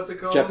the what's it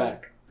called?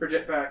 Jetpack. For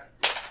jetpack.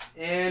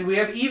 And we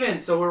have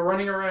even, so we're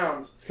running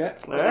around. Okay,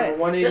 Alright.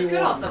 181. This could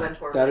also end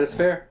horribly. that is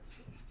fair.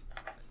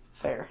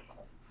 Fair.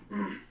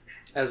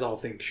 As all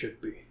things should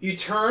be. You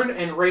turn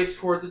and race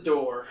toward the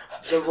door.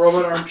 The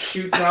robot arm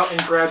shoots out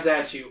and grabs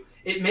at you.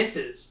 It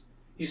misses.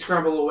 You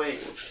scramble away.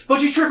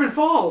 But you trip and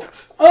fall.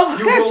 Oh,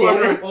 You God roll damn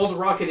under it. an old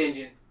rocket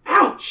engine.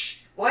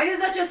 Ouch! Why is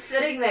that just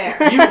sitting there?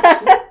 You,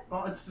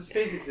 well, it's the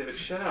space exhibit.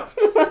 Shut up.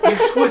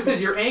 You've twisted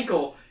your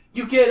ankle.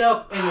 You get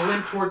up and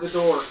limp toward the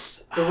door.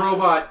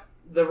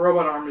 The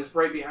robot arm is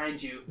right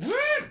behind you. Then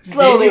you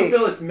Slowly.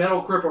 feel its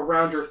metal grip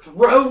around your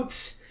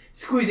throat,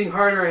 squeezing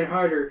harder and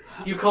harder.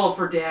 You called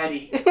for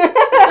daddy.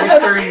 You're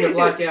starting to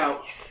black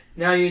out.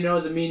 Now you know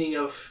the meaning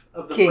of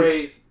the Kink.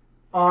 phrase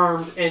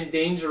armed and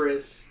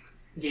dangerous.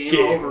 Game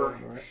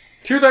over.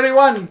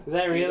 231. Is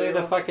that really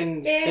the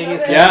fucking Game thing? over.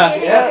 It's Yeah.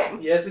 Yeah.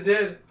 Yes, it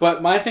did.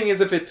 But my thing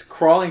is, if it's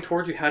crawling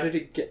towards you, how did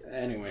it get?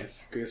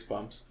 Anyways,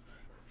 goosebumps.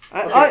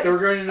 Okay, so we're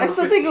going to number I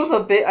still think it 15.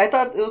 was a big. I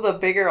thought it was a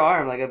bigger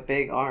arm, like a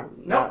big arm.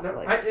 No, not no.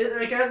 like,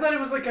 I thought it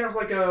was like kind of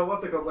like a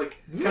what's it called, like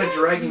kind of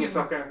dragging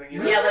itself kind of thing. You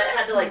know? Yeah, but it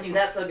had to like do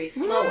that so it'd be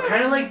slower.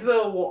 Kind of like the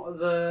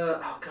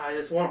oh god,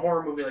 it's one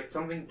horror movie like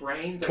something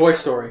brains. Toy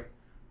Story.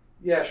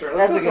 Yeah, sure.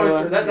 That's Let's a go good Toy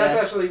one, Story. That's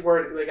yeah. actually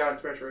where they got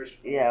inspiration.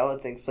 yeah, I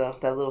would think so.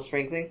 That little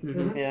spring thing.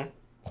 Mhm. Yeah.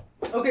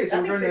 Okay, so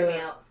That we're thing going creeped me to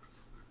out.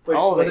 wait.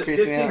 All of Was it it creeps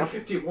me 15 or out.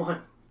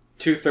 51?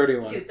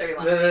 231.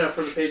 231. No,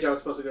 for the page I was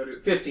supposed to go to.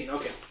 15.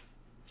 Okay.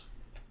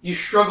 You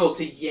struggle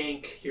to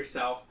yank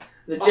yourself.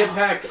 The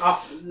jetpack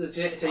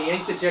to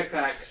yank the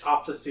jetpack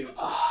off the suit.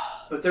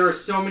 But there are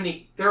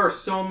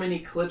so many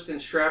clips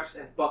and straps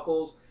and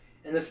buckles,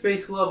 and the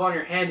space glove on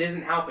your hand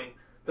isn't helping.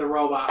 The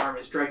robot arm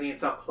is dragging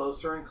itself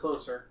closer and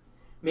closer.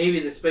 Maybe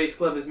the space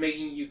glove is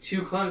making you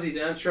too clumsy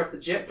to unstrap the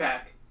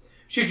jetpack.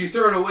 Should you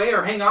throw it away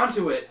or hang on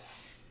to it?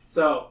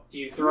 So, do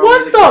you throw away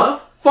the What the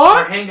glove or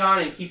fuck? hang on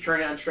and keep trying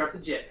to unstrap the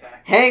jetpack?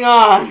 Hang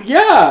on.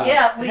 Yeah.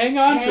 Yeah, Hang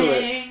on to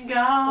it. Hang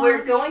on.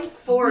 We're going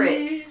for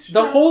it.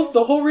 The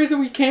whole reason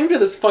we came to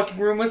this fucking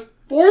room was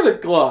for the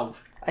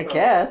glove. I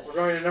guess.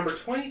 We're going to number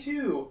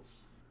 22.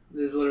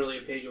 This is literally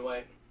a page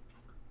away.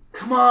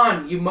 Come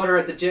on, you mutter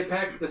at the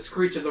jetpack. The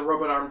screech of the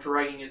robot arm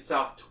dragging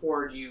itself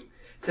toward you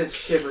sends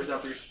shivers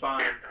up your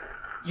spine.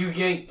 You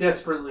yank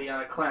desperately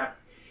on a clamp.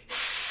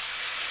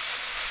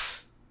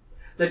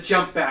 The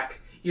jump back.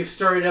 You've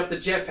started up the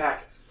jetpack.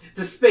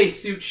 The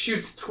spacesuit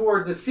shoots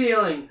toward the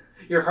ceiling.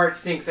 Your heart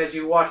sinks as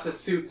you watch the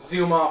suit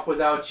zoom off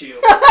without you.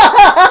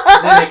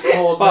 Then a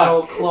cold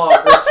metal claw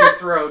grips your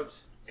throat.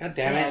 God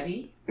damn it.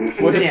 Daddy?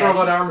 What This is-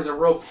 robot arm is a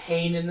real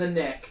pain in the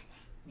neck.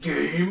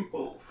 Game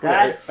over.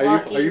 God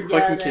Are you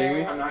fucking kidding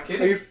me? I'm not Are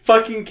kidding. you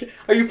fucking?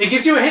 Are you? It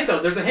gives you a hint, though.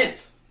 There's a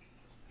hint.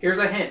 Here's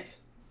a hint.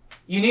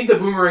 You need the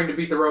boomerang to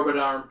beat the robot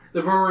arm.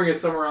 The boomerang is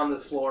somewhere on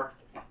this floor.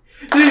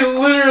 They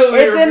literally.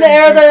 It's in the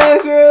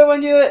aerodynamics room. I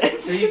knew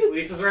it.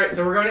 Lisa's right.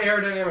 So we're going to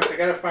aerodynamics. I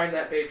gotta find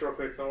that page real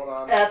quick. So hold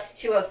on. That's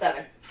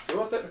 207.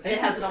 Thank It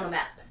has you. it on the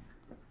map.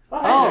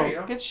 Oh, there you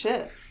Oh, go. good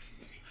shit.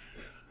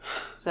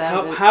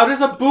 Sam, How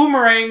does a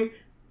boomerang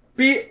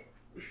be?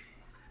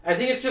 I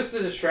think it's just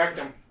to distract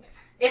him.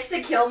 It's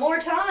to kill more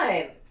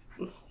time.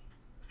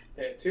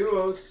 Okay,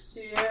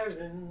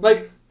 207.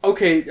 Like,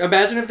 okay,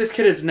 imagine if this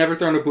kid has never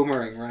thrown a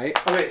boomerang, right?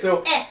 Okay,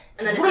 so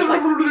And then it's just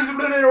like,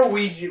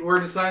 we're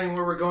deciding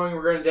where we're going.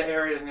 We're going to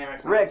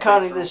aerodynamics.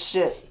 retconning this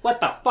shit. What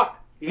the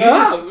fuck?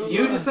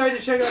 You decide to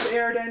check out the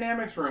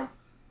aerodynamics room.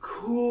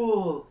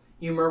 Cool.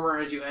 You murmur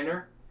as you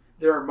enter.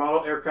 There are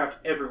model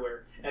aircraft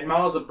everywhere, and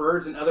models of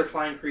birds and other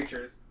flying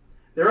creatures.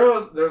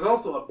 There's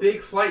also a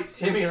big flight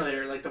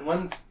simulator like the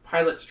ones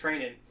pilots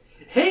train in.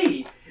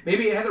 Hey,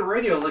 maybe it has a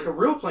radio like a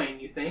real plane,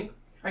 you think?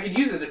 I could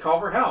use it to call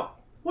for help.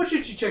 What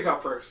should you check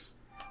out first?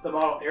 The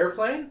model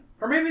airplane?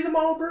 Or maybe the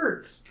model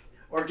birds?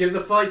 Or give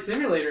the flight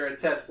simulator a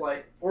test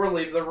flight? Or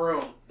leave the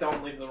room.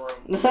 Don't leave the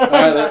room.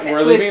 Alright,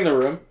 we're leaving the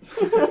room.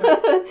 I'm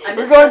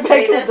We're just going gonna back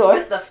say to the this door.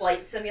 with the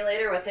flight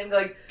simulator, with him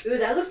going, ooh,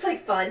 that looks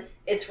like fun.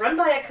 It's run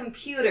by a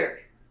computer.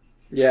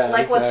 Yeah,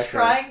 Like exactly. what's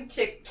trying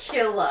to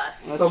kill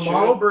us. That's So true.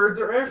 model birds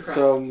or aircraft?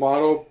 So,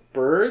 model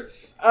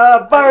birds? I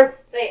would Bird.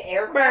 say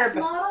aircraft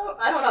Bird. model?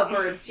 I don't know,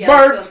 birds. Yeah,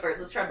 Birds. let's go with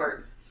birds. Let's try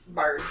birds.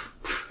 Bird.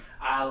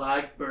 I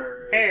like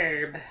birds.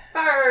 Herb.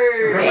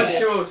 What's Bird.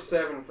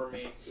 207 for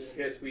me, in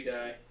case we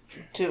die.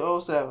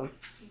 207.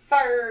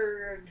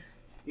 Bird.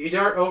 You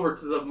dart over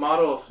to the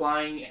model of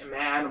flying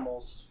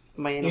animals.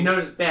 My You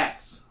notice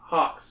bats,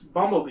 hawks,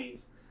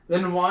 bumblebees.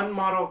 Then one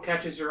model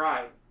catches your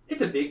eye.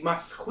 It's a big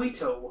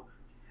mosquito,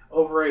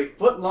 over a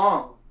foot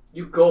long.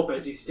 You gulp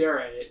as you stare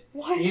at it.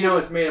 What? You know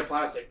it's made of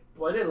plastic,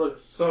 but it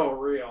looks so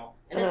real.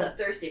 And it's a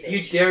thirsty bitch.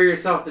 You dare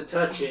yourself to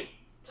touch it.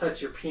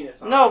 Touch your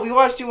penis on No, it. we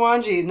watched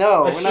Jumanji.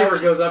 No. A we're shiver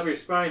not... goes up your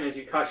spine as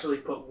you cautiously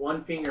put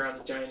one finger on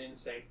the giant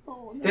insect.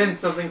 Oh, no. Then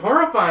something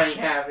horrifying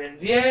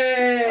happens.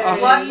 Yay!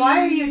 Why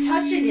are you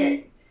touching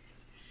it?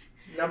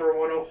 Number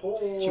 104.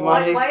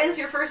 Jumanji. Why is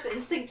your first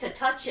instinct to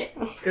touch it?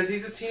 Because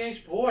he's a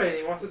teenage boy and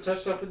he wants to touch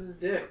stuff with his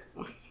dick.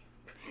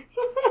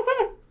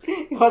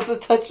 He wants to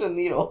touch a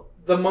needle.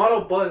 The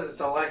model buzzes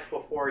to life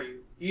before you.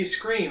 You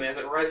scream as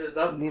it rises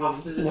up Needle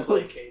off the display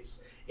nose.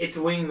 case. Its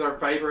wings are a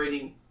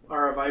vibrating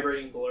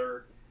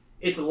blur.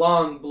 Its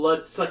long,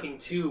 blood-sucking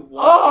tube.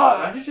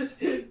 Why don't you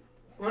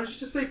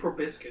just say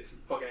proboscis, you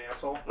fucking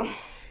asshole?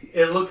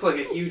 It looks like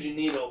a huge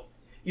needle.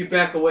 You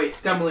back away,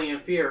 stumbling in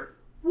fear.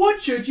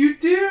 What should you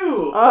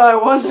do? Oh, I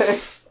wonder.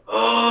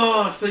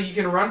 Oh, so you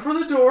can run for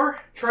the door,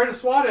 try to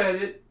swat at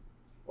it,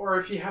 or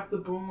if you have the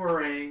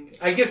boomerang.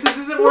 I guess this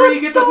isn't where you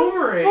get the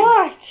boomerang.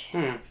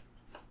 Fuck?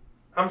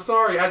 I'm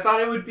sorry, I thought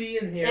it would be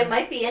in here. It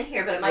might be in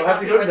here, but it might We'll not have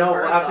to be go. where the No,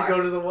 birds we'll have to are.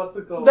 go to the what's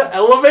it called? The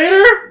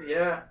elevator?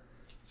 Yeah.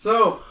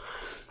 So,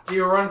 do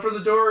you run for the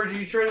door or do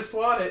you try to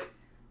swat it?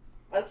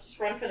 Let's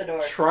run for the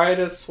door. Try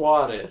to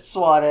swat it.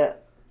 Swat it.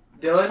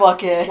 Dylan?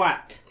 Fuck it.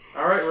 Swat.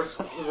 All right, we're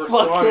Fuck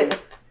swatting.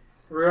 it.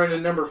 We're going to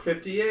number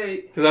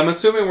 58. Because I'm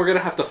assuming we're going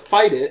to have to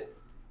fight it.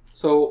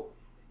 So,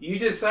 You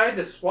decide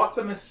to swat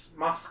the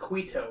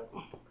mosquito.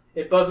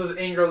 It buzzes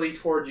angrily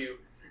toward you.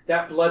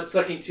 That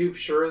blood-sucking tube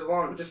sure is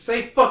long. Just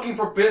say fucking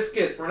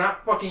proboscis. We're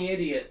not fucking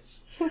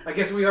idiots. I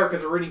guess we are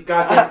because we're reading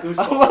goddamn I was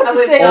goosebumps. to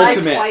We've say, died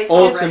ultimate twice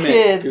already.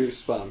 Kids.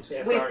 goosebumps.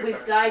 Yeah, We've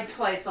sorry. died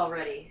twice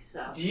already,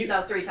 so. Do you-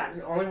 No, 3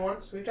 times. Only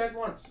once? We died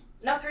once.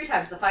 No, 3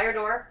 times. The fire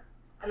door,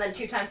 and then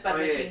 2 times by the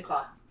Oh, yeah. machine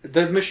claw.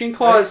 The machine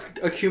claw is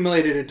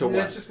accumulated into one.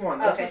 That's just one.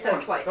 That's Okay, just so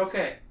one. twice.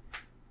 Okay.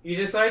 You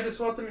decide to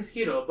swat the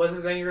mosquito. It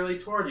buzzes angrily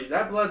toward you.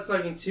 That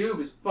blood-sucking tube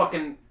is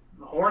fucking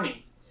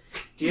horny.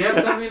 Do you have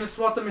something to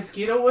swat the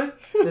mosquito with?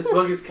 This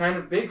bug is kind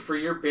of big for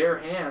your bare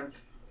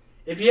hands.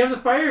 If you have the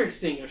fire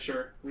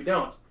extinguisher, we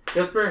don't.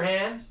 Just bare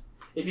hands.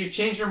 If you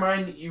change your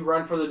mind, you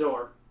run for the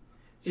door.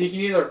 So you can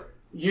either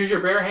use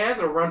your bare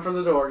hands or run for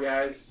the door,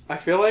 guys. I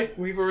feel like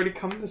we've already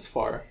come this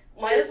far.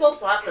 Might as well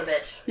slap the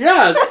bitch.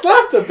 Yeah,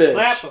 slap the bitch.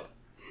 Slap him.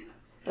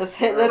 Let's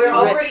hit. We're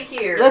already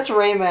here. Let's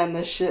Rayman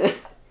this shit.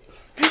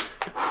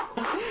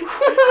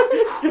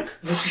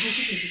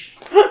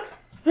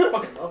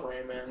 Fucking love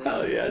Rain Man.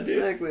 Hell yeah, dude.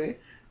 Exactly.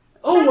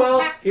 Oh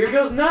well, here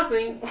goes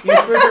nothing. You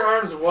spread your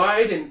arms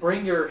wide and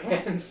bring your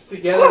hands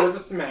together with a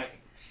smack.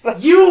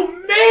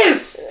 You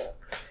missed!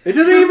 It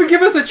doesn't even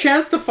give us a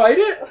chance to fight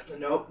it?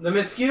 Nope. The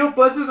mosquito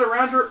buzzes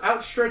around her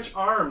outstretched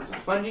arms,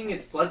 plunging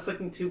its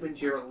blood-sucking tube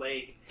into your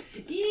leg.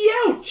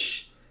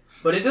 Youch!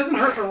 But it doesn't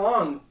hurt for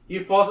long.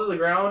 You fall to the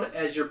ground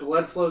as your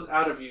blood flows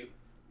out of you.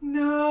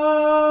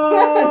 No!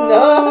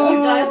 No. You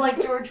die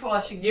like George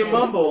Washington. You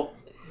mumble.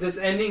 This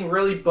ending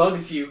really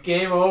bugs you.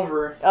 Game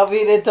over. I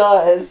mean, it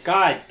does.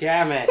 God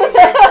damn it. And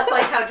just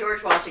like how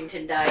George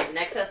Washington died, an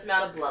excess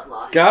amount of blood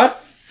loss. God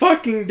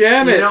fucking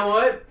damn it. You know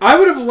what? I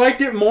would have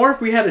liked it more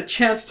if we had a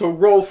chance to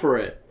roll for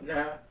it.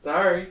 Nah,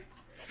 sorry.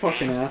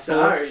 Fucking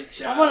assholes. Sorry,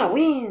 child. I want to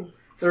win.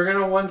 So we're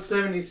gonna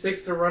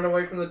 176 to run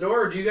away from the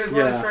door, or do you guys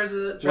want to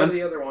Yeah. try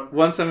the other one?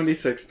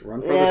 176 to run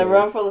for Yeah, the door.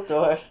 run for the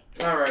door.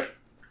 Alright.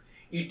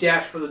 You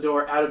dash for the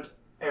door out of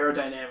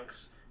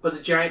aerodynamics. but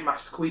the giant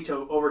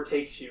mosquito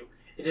overtakes you.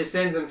 It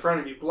descends in front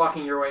of you,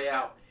 blocking your way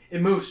out.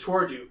 It moves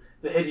toward you.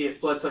 The hideous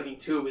blood-sucking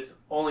tube is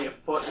only a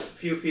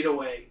few feet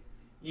away.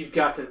 You've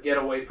got to get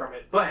away from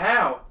it. But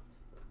how?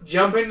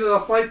 Jump into the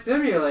flight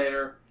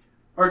simulator,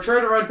 or try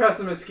to run past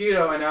the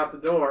mosquito and out the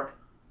door.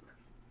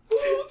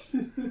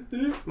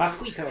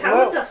 Mosquito.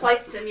 How would the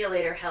flight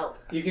simulator help?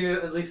 You can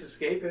at least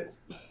escape it.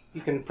 You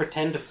can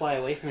pretend to fly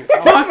away from your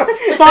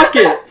Fuck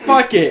it.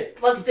 Fuck it.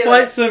 Let's do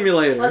Flight it.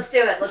 simulator. Let's do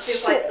it. Let's do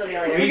flight Are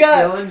simulator. you We got-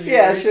 still in? You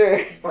Yeah, ready? sure.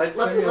 Flight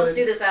Let's simulator.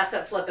 do this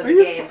asset flip in Are the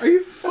you, game. are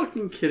you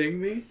fucking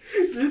kidding me?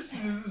 This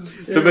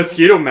is The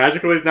mosquito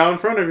magically is now in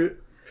front of you.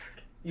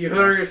 You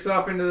hurl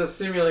yourself into the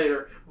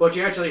simulator, but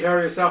you actually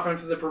hurl yourself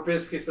into the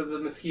proboscis of the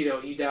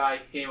mosquito. You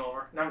die. Game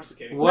over. No, I'm just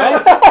kidding. What?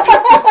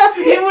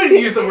 You wouldn't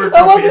use the word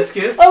I was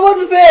proboscis. about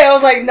to say, I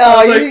was like, no,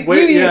 I was you, like,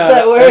 wait, you yeah. used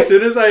that word. As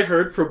soon as I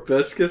heard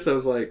proboscis, I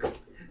was like,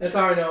 That's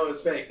how I know it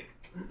was fake.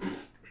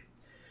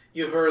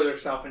 You hurl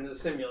yourself into the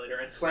simulator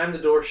and slam the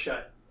door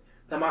shut.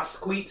 The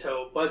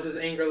mosquito buzzes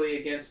angrily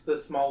against the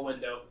small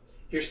window.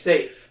 You're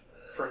safe.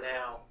 For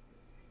now.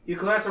 You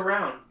glance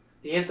around.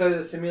 The inside of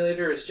the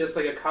simulator is just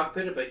like a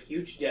cockpit of a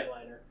huge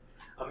jetliner.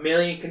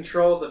 1,000,000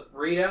 controls of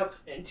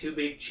readouts and 2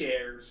 big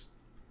chairs.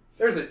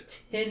 There's a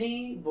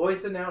tinny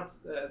voice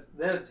announces.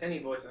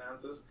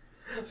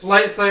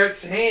 Flight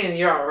 13,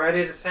 you're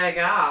ready to take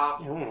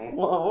off. Oh.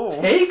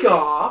 Whoa. Take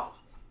off?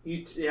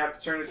 You have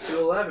to turn it to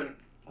 11.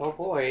 Oh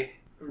boy.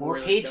 I'm More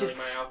really pages. feeling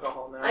my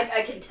alcohol now.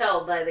 I can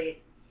tell by the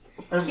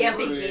I'm campy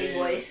really- gay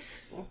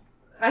voice.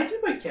 I do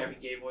my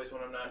campy gay voice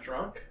when I'm not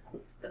drunk.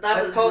 But that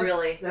That's was called-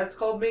 really... That's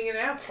called being an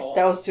asshole.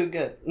 That was too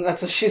good.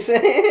 That's what she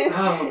said.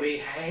 Oh,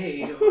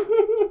 behave.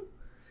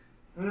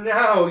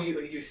 No,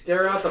 you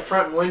stare out the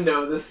front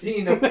window. The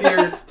scene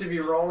appears to be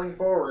rolling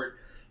forward.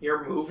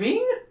 You're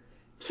moving?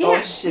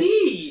 Can't Oh, shit.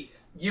 be!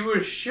 You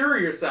assure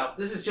yourself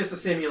this is just a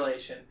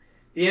simulation.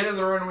 The end of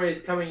the runway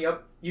is coming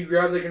up. You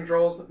grab the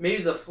controls.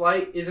 Maybe the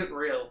flight isn't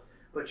real,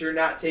 but you're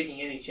not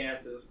taking any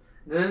chances.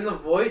 Then the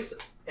voice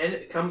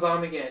comes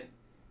on again.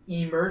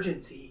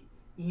 Emergency.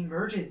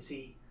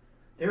 Emergency.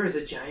 There is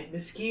a giant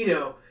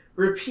mosquito.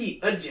 Repeat,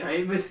 a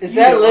giant mosquito. Is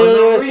that literally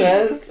on the what it wing.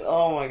 says?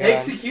 Oh my god.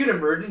 Execute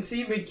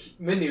emergency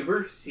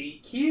maneuver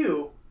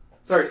CQ.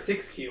 Sorry,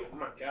 6Q. Oh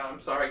my god, I'm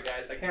sorry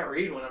guys. I can't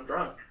read when I'm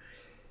drunk.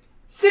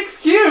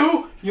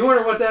 6Q? You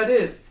wonder what that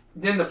is.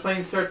 Then the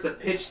plane starts to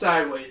pitch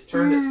sideways.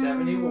 Turn to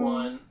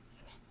 71.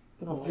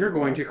 you're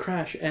going to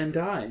crash and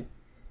die.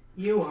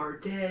 You are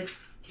dead.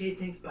 Okay,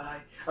 thanks, bye.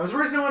 I'm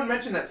surprised no one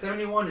mentioned that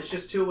 71 is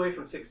just 2 away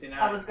from 69.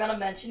 I was gonna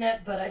mention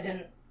it, but I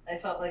didn't. I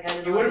felt like I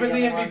didn't You want would have to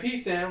been be the only one.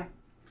 MVP, Sam.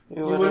 You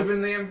You would have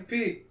been the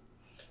MVP.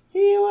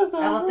 He was the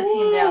I let the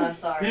team down, I'm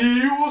sorry. He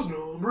was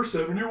number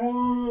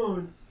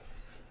 71.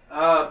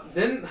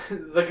 Then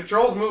the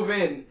controls move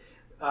in.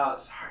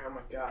 Sorry, oh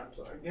my god, I'm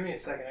sorry. Give me a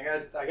second.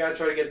 I gotta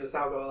try to get this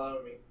alcohol out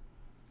of me.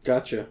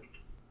 Gotcha.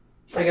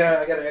 I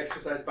gotta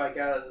exercise bike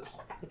out of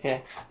this.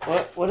 Okay.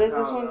 What is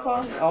this Oh, one no,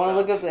 called? that's I want to not-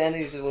 look up the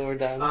endings when we're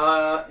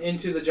done.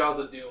 Into the Jaws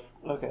of Doom.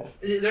 Okay.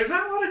 There's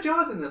not a lot of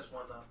Jaws in this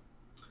one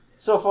though.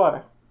 So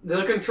far.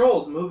 The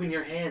controls move in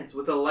your hands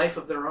with a life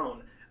of their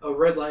own. A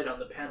red light on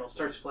the panel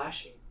starts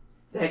flashing.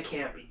 That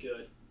can't be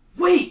good.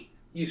 Wait!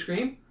 You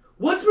scream.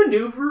 What's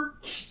maneuver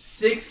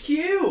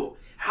 6Q?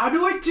 How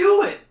do I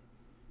do it?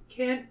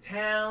 Can't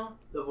tell.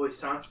 The voice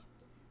taunts.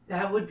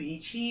 That would be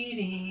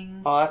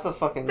cheating. Oh, that's a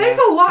fucking. Thanks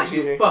nice a lot,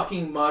 computer. you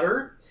fucking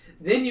mutter.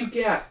 Then you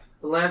gasp.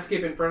 The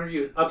landscape in front of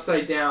you is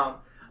upside down.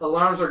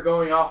 Alarms are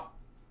going off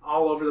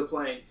all over the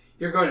plane.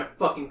 You're going to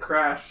fucking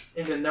crash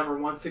into number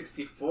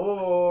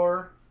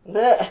 164.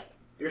 Blech.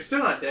 You're still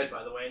not dead,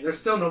 by the way. There's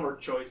still no more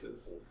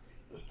choices.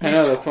 I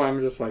know, that's why I'm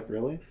just like,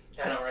 really?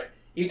 I know, right?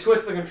 You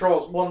twist the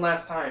controls one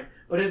last time,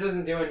 but it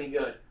doesn't do any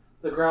good.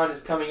 The ground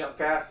is coming up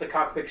fast. The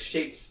cockpit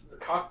shakes.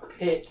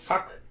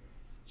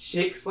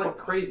 Shakes like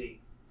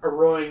crazy. A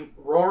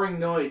roaring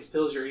noise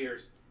fills your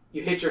ears.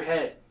 You hit your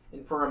head,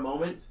 and for a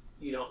moment,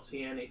 you don't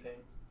see anything.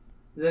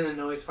 Then the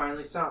noise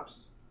finally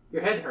stops.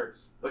 Your head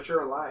hurts, but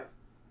you're alive.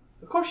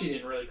 Of course you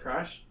didn't really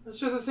crash. It's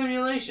just a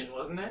simulation,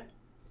 wasn't it?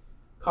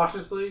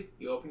 Cautiously,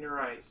 you open your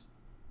eyes.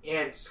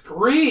 And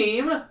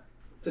scream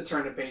to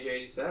turn to page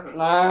 87.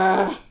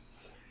 Ah.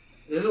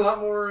 There's a lot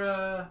more,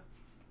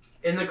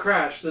 In the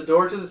crash, the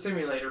door to the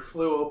simulator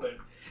flew open,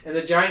 and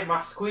the giant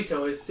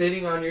mosquito is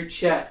sitting on your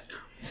chest.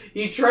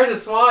 You try to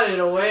swat it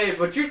away,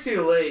 but you're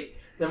too late.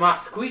 The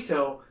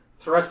mosquito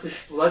thrusts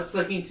its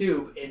blood-sucking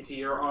tube into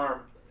your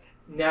arm.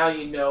 Now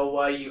you know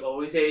why you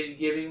always hated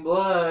giving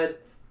blood.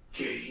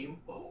 Game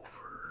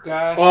over.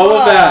 Gosh. All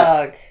of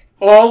that. Fuck.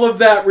 All of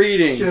that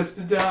reading. Just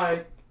to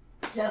die.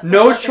 Just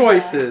No fucking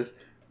choices.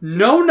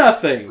 No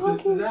nothing.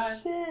 Fucking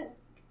that. shit.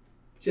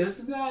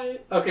 Just to die.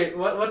 Okay,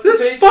 what's This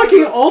the page?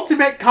 fucking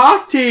ultimate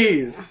cock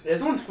tease.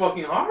 This one's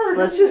fucking hard.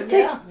 Let's just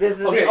take. Yeah. This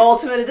is Okay. the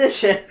ultimate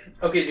edition.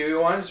 Okay, do we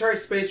want to try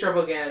space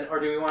travel again, or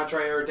do we want to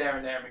try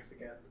aerodynamics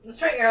again? Let's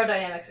try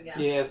aerodynamics again.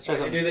 Yeah, let's try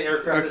Can we something. do the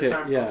aircraft Okay, this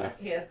time? yeah.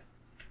 Yeah.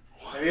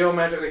 Maybe we'll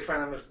magically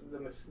find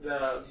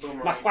the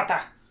boomerang.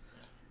 Masquata.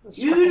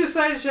 You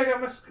decide to check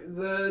out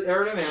the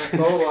aerodynamics,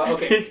 blah, blah, blah.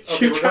 Okay,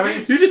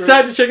 You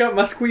decide to check out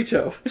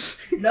Mosquito.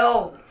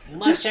 No. You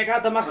must check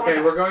out the Mosquito.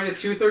 Okay, we're going to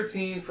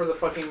 213 for the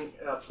fucking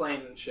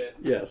planes and shit.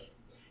 Yes.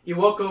 You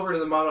walk over to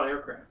the model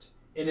aircraft.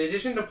 In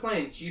addition to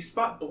planes, you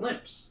spot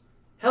blimps,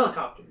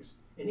 helicopters,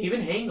 and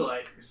even hang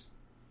gliders.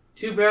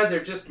 Too bad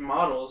they're just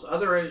models,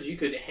 otherwise you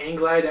could hang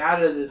glide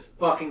out of this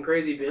fucking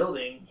crazy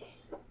building.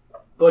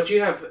 But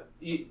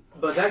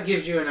but that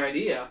gives you an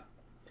idea.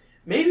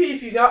 Maybe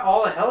if you got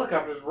all the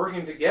helicopters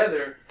working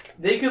together,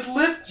 they could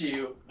lift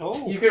you.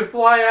 Oh. You could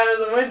fly out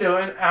of the window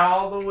and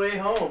all the way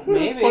home.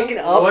 Maybe. Fucking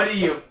up. What do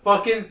you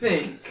fucking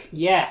think?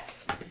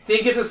 Yes.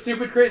 Think it's a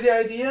stupid, crazy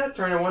idea?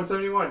 Turn it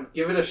 171.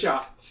 Give it a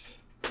shot.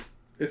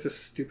 It's a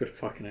stupid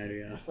fucking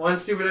idea. One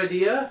stupid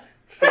idea?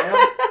 Sam?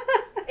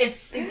 It's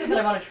stupid, but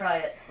I want to try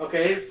it.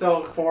 Okay,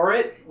 so for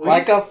it.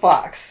 Like a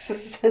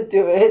fox.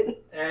 Do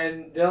it.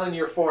 And Dylan,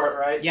 you're for it,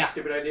 right? Yeah.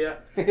 Stupid idea.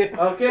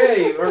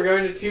 Okay, we're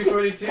going to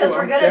 222. Because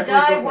we're I'm gonna definitely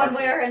die going one for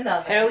way it. or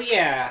another. Hell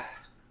yeah.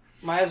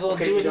 Might as well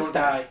Okay, do you it don't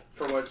instead. die,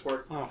 for what it's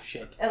worth. Oh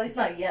shit. At least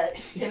not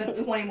yet. Give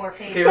it 20 more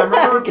Okay,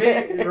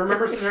 pages.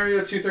 remember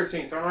scenario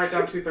 213. So I'm going to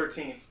write down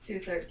 213.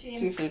 213.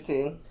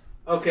 213.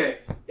 Okay,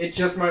 it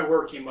just might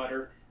work, you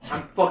mutter.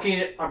 I'm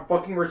fucking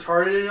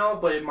retarded and all,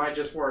 but it might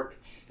just work.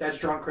 That's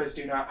drunk, Chris.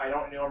 I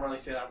don't normally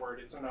say that word.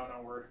 It's a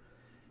no-no word.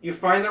 You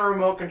find the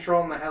remote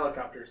control in the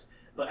helicopters,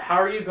 but how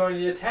are you going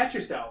to attach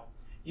yourself?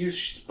 You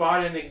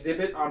spot an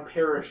exhibit on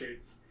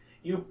parachutes.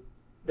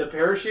 The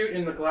parachute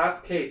in the glass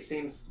case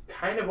seems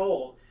kind of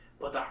old,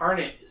 but the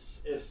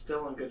harness is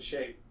still in good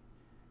shape.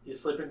 You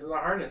slip into the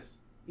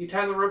harness. You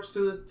tie the ropes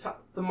to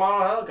the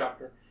model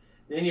helicopter.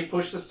 Then you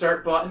push the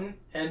start button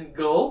and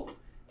gulp.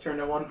 Turn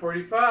to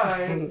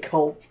 145.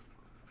 Gulp.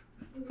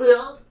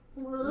 Well,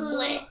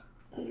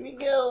 Here we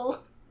go.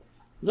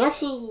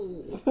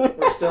 Russell!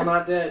 We're still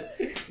not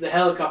dead. The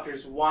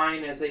helicopters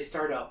whine as they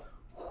start up.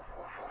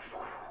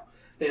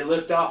 They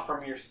lift off from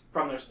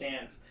their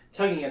stands,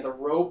 tugging at the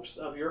ropes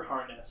of your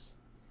harness.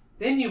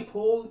 Then they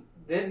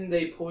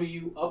pull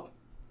you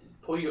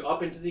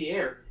up into the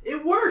air.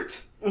 It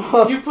worked!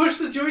 You push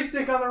the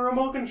joystick on the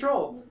remote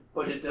control,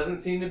 but it doesn't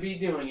seem to be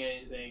doing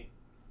anything.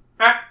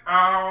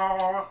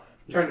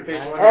 Turn to page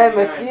 199. Hey,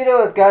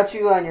 Mosquito has got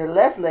you on your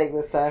left leg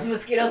this time.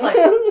 Mosquito's like,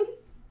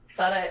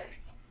 thought I...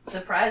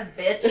 Surprise,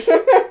 bitch.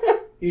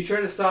 You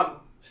try to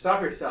stop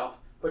yourself,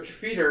 but your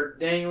feet are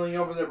dangling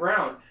over the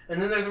ground.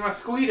 And then there's a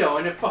mosquito,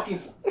 and it fucking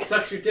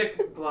sucks your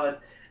dick blood.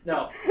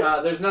 No,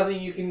 there's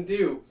nothing you can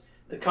do.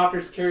 The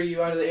copters carry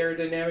you out of the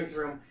aerodynamics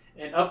room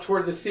and up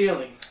toward the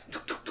ceiling.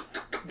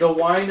 The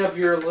whine of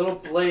your little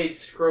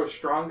blades grows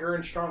stronger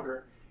and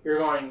stronger. You're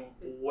going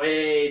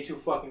way too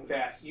fucking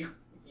fast.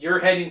 You're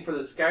heading for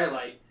the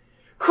skylight.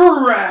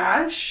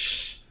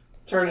 Crash!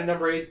 Turn to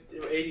number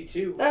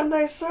 82. And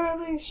they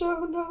certainly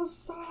show no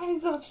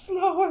signs of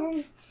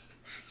slowing.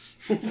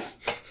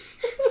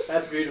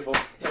 That's beautiful.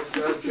 That's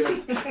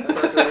good.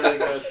 That's actually really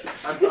good.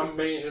 I'm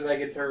making sure that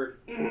gets heard.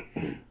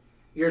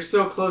 You're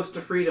so close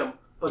to freedom,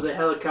 but the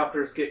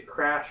helicopters get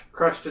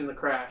crushed in the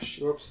crash.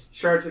 Whoops.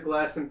 Shards of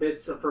glass and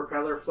bits of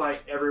propeller fly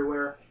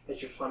everywhere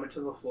as you plummet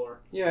to the floor.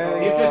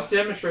 Yeah. You've just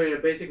demonstrated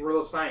a basic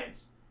rule of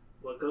science.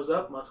 What goes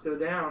up must go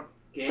down.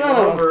 Game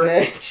Son over. of a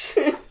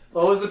bitch.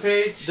 What was the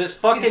page? This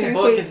fucking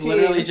book is 213.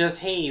 literally just,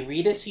 hey,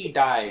 read it so you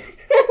die.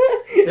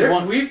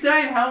 We've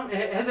died.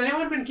 Has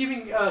anyone been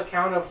keeping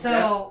count of death?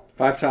 So,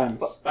 5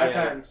 times. 5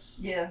 yeah. times.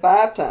 yeah.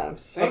 5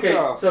 times. Okay,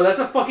 so that's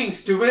a fucking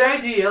stupid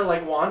idea,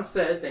 like Juan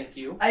said. Thank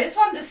you. I just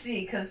wanted to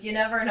see, because you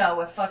never know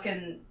with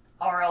fucking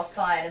R.L.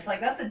 Stein. It's like,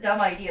 that's a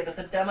dumb idea, but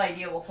the dumb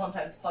idea will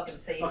sometimes fucking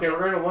save Okay, you. we're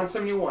going to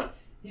 171.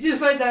 You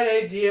decide that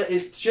idea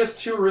is just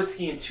too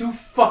risky and too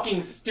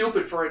fucking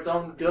stupid for its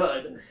own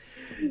good.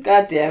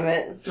 God damn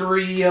it.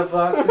 3 of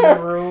us in the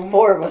room.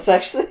 4 of us,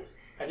 actually.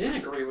 I didn't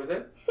agree with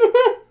it.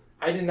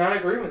 I did not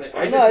agree with it.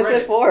 I No, just I read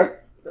said it. 4.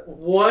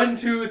 1,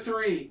 2,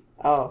 3.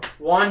 Oh.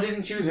 Juan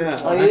didn't choose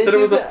this Oh, one. you I said it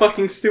was a choose it?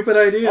 fucking stupid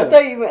idea. I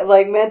thought you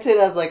meant it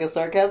as like a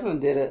sarcasm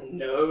and did it.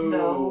 No.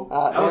 No.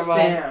 That was Never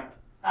mind. Sam.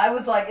 I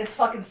was like, it's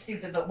fucking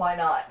stupid, but why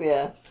not?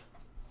 Yeah.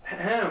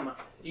 Ahem.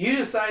 You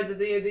decide that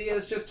the idea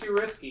is just too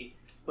risky,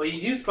 but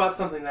you do spot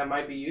something that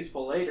might be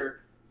useful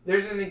later.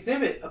 There's an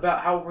exhibit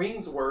about how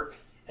rings work,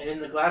 and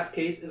in the glass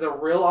case is a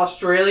real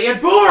Australian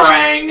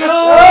boomerang!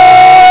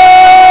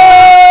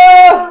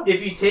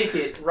 If you take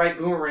it, write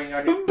boomerang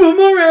on your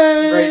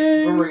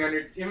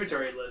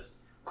inventory list.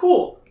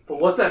 Cool, but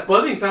what's that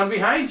buzzing sound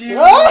behind you?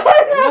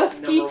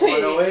 Mosquito.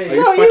 Number 108. Are you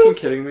Don't fucking use-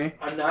 kidding me?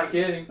 I'm not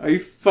kidding. Are you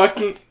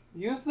fucking...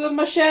 Use the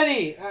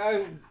machete.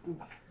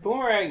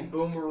 Boomerang.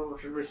 Boomer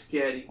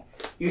risquetti.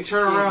 You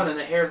turn around and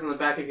the hairs on the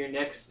back of your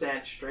neck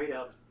stand straight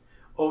up.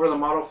 Over the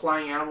model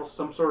flying animal,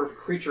 some sort of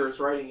creature is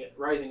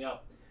rising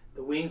up.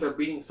 The wings are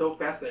beating so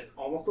fast that it's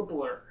almost a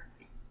blur.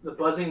 The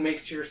buzzing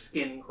makes your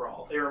skin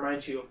crawl. It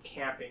reminds you of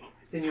camping.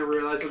 Then you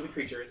realize what the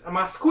creature is. A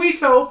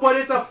mosquito, but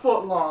it's a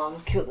foot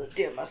long. Kill the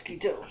damn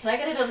mosquito. Can I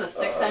get it as a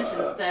 6 inch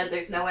instead?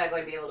 There's no way I'm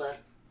going to be able to...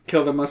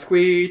 Kill the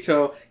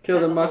mosquito. Kill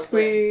the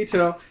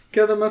mosquito.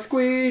 Kill the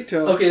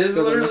mosquito. Okay, this is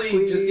Kill the literally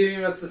just mosquito.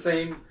 giving us the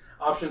same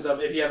Options of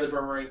if you have the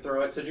boomerang,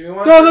 throw it. So do you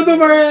want Throw the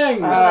boomerang!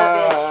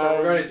 So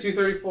we're going to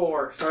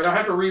 234. So I don't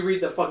have to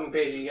reread the fucking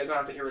page and you guys don't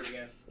have to hear it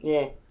again.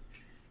 Yeah.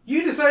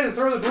 You decide to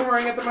throw the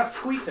boomerang at the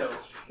mosquito.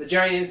 The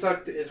giant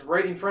insect is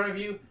right in front of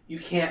you. You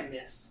can't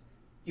miss.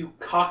 You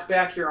cock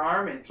back your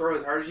arm and throw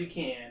as hard as you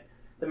can.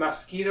 The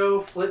mosquito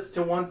flits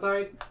to one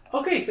side.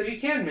 Okay, so you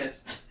can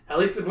miss. At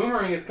least the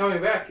boomerang is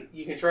coming back.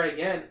 You can try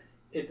again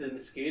if the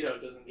mosquito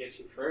doesn't get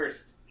you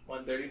first.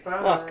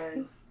 135. Fuck.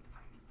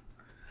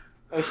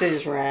 I wish I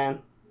just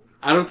ran.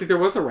 I don't think there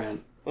was a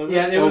ran. Was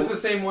Yeah, it? it was the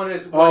same one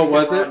as... Oh, when you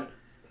was could it? run.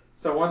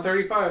 So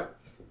 135.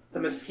 The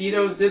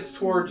mosquito zips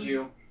towards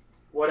you.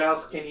 What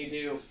else can you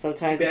do?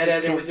 Sometimes you Bad just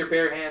at it can't. with your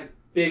bare hands.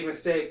 Big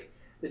mistake.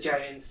 The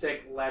giant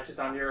insect latches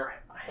on your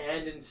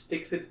hand and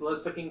sticks its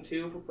blood-sucking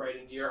tube right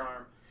into your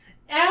arm.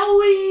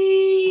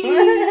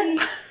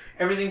 Owie!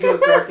 Everything goes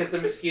dark as the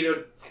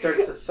mosquito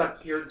starts to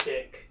suck your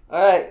dick.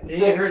 Alright, Then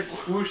you heard 6.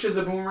 swoosh of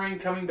the boomerang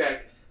coming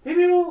back.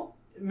 Maybe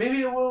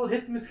it will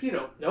hit the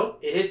mosquito. Nope,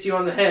 it hits you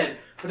on the head.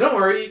 But don't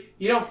worry,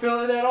 you don't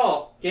feel it at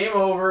all. Game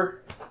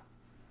over.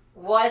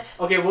 What?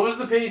 Okay, what was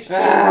the page to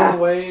run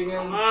away again?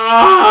 Okay,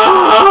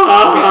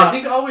 I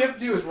think all we have to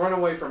do is run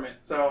away from it.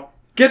 So,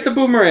 Get the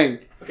boomerang!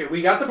 okay,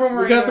 we got the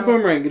boomerang. We got the now.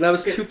 boomerang. That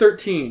was Okay.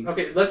 213.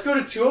 Okay, let's go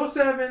to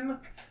 207.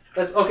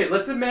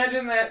 Let's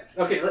imagine that.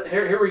 Okay,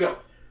 here we go.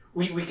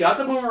 We got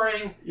the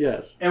boomerang,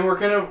 Yes. and we're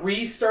gonna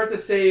restart the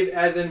save,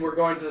 as in we're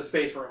going to the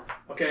space room.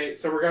 Okay,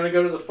 so we're gonna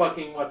go to the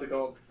fucking what's it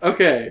called?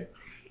 Okay.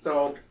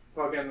 So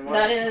fucking what?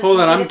 That is. Hold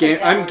on, I'm mythic game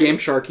gallery.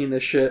 sharking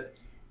this shit.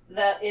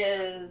 That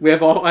is. We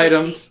have all 60.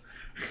 items.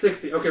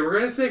 60. Okay, we're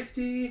going to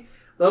 60.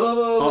 Blah blah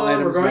blah All blah.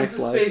 items, We're going nice to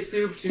the lives. space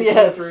soup.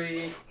 Yes.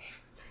 223.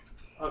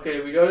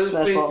 Okay, we go to the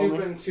Smash space ball soup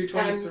only. in And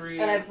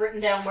 223. I've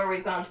written down where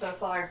we've gone so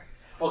far.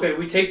 Okay,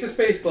 we take the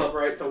space glove,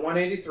 right? So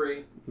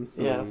 183.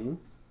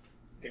 Yes.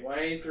 Okay,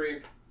 183.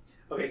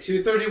 Okay,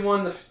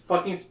 231, the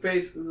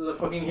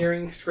fucking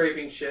hearing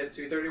scraping shit.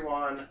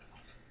 231.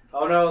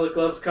 Oh no, the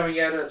glove's coming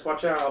at us.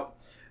 Watch out.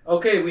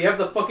 Okay, we have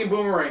the fucking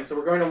boomerang, so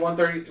we're going to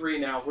 133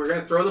 now. We're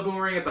gonna throw the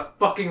boomerang at the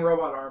fucking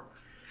robot arm.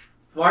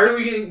 Why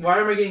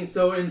am I getting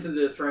so into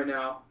this right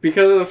now?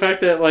 Because of the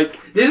fact that, like,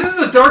 This is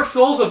the Dark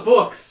Souls of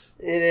books.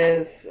 It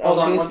is. Hold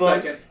on 1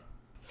 Goosebumps.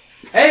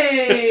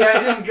 Hey, I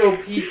didn't go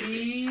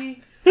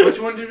pee-pee. Which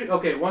one did we...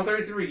 Okay,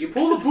 133. You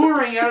pull the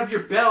boomerang out of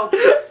your belt,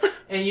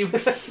 and you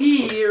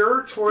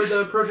peer toward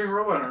the approaching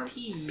robot arm.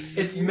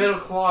 Its metal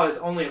claw is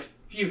only a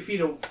few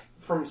feet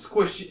from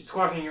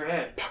squashing your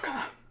head.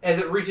 As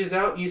it reaches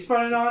out, you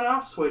spot an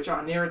on-off switch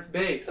near its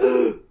base.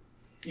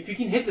 If you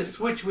can hit the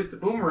switch with the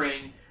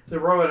boomerang, the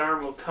robot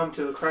arm will come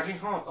to a crashing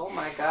halt. Oh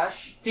my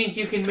gosh. Think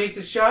you can make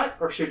the shot,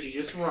 or should you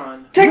just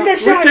run? Take the we're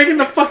shot! taking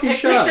the fucking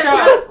Take the shot.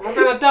 shot. We're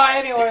gonna die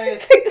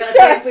anyways. Take the Gotta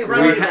say, if shot! we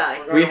run, We we ha- die.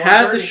 We're going We to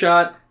had the 130.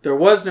 shot. There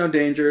was no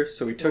danger,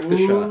 so we took the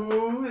shot.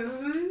 Ooh, this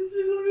is gonna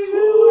be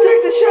good.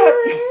 Take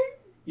the shot!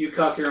 You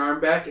cock your arm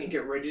back and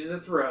get ready to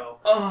throw.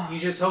 Oh. You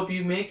just hope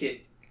you make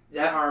it.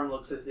 That arm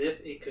looks as if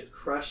it could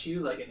crush you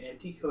like an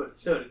empty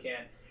soda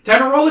can. Time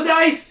to roll the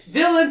dice!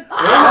 Dylan!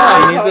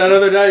 He needs that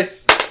other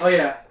dice. Oh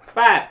yeah.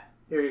 Bad.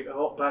 Here you go.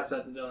 Oh, pass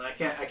that to Dylan. I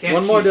can't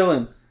One more, cheat.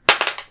 Dylan.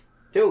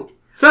 2.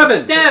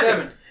 7. So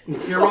 7.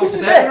 If you roll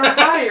 7 or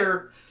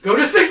higher, go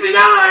to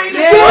 69!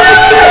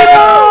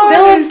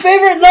 Dylan's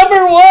favorite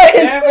number 1!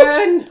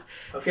 7.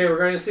 Okay, we're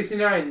going to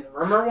 69.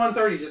 Remember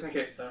 130 just in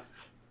case, so.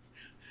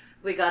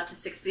 We got to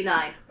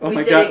 69. Oh We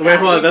my did god. it, Wait,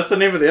 hold on. guys. That's the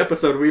name of the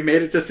episode. We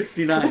made it to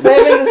 69.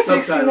 7 to Subtitle,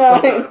 69.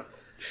 subtitle.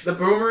 The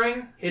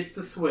boomerang hits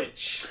the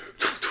switch.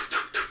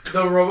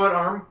 The robot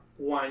arm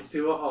winds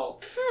to a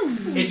halt.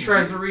 It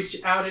tries to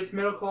reach out its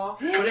metal claw,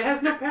 but it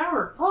has no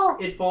power.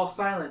 It falls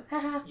silent.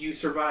 You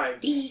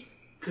survived.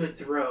 Good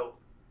throw.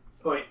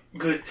 Wait,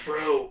 good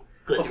throw.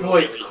 A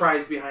voice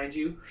cries behind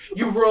you.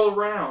 You roll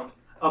around.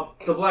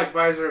 The black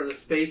visor of the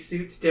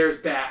spacesuit stares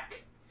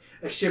back.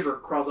 A shiver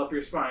crawls up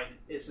your spine.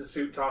 Is the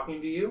suit talking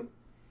to you?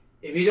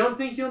 If you don't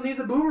think you'll need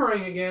the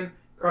boomerang again,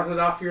 cross it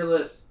off your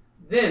list.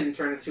 Then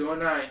turn to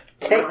 209.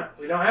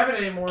 We don't have it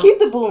anymore. Keep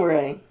the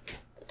boomerang.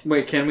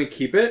 Wait, can we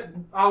keep it?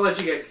 I'll let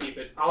you guys keep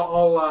it.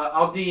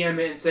 I'll DM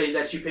it and say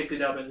that you picked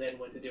it up and then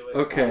went to do it.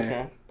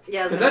 Okay.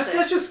 Yeah, I was Because gonna say.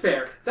 that's just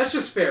fair. That's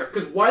just fair.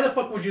 Because why the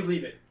fuck would you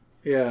leave it?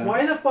 Yeah.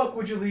 Why the fuck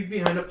would you leave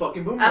behind a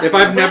fucking boomerang? If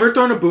I've never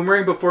thrown a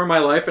boomerang before in my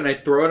life and I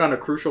throw it on a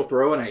crucial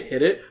throw and I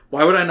hit it,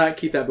 why would I not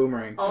keep that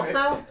boomerang?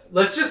 Also,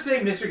 Let's just say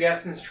Mr.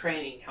 Gaston's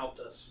training helped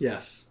us.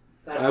 Yes.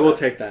 That's, I will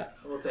take that.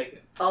 I will take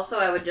it.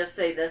 I would just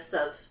say this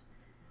of...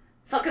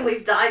 Fucking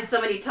we've died so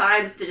many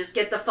times to just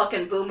get the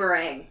fucking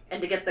boomerang and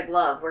to get the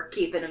glove. We're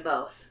keeping them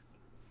both.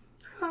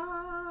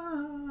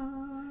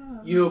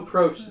 You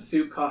approach the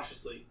suit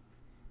cautiously.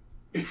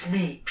 It's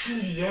me,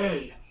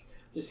 PDA,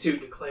 the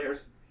suit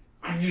declares.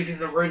 I'm using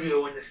the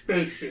radio in the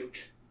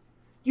spacesuit.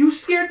 You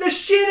scared the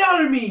shit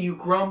out of me, you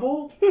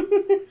grumble.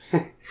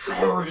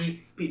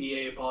 Sorry,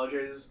 PDA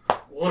apologizes.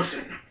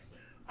 Listen,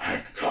 I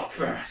had to talk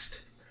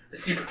fast. The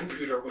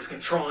supercomputer was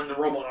controlling the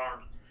robot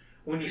arm.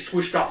 When you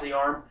switched off the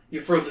arm,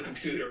 you froze the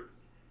computer.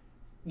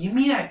 You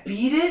mean I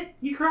beat it?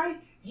 You cry.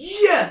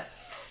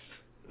 Yes!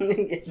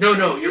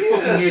 No, you're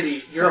fucking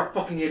idiot. You're a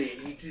fucking idiot.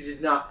 You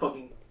did not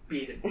fucking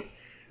beat it.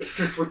 It's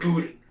just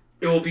rebooting.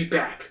 It will be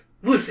back.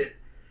 Listen,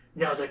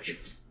 now that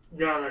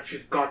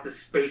you've got the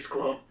space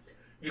glove,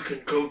 you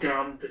can go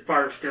down the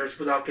fire stairs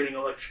without getting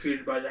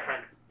electrocuted by the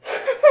hand.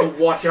 So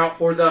watch out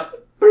for the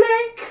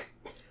blink.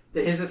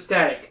 The his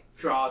static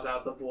draws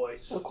out the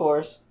voice. Of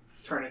course.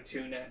 Turning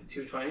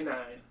 229.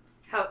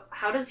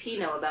 How does he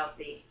know about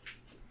the...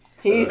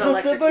 He's The the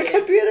electric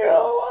supercomputer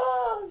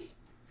all along.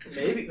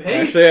 Maybe.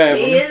 Hey.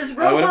 Actually, He is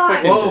I would have robot.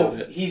 fucking Whoa, said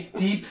it. he's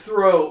deep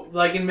throat.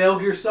 Like in Metal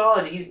Gear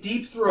Solid, he's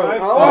deep throat.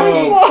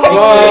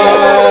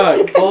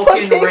 Oh, fuck!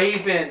 Vulcan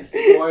Raven.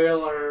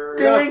 Spoiler.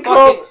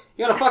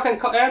 You gonna fucking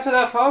answer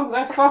that phone? Cause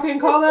I fucking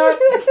call that.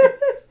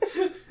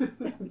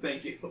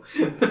 Thank you.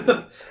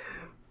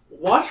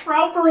 Watch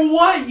out for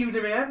what, you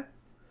demand?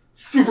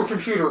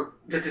 Supercomputer.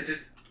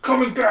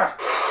 Coming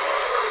back.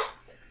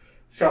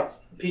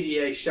 Shouts.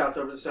 PDA shouts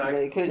over the Yeah, you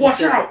side. could've Watch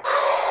just said out!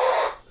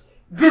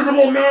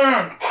 Visible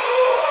man!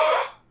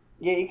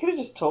 Yeah, you could have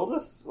just told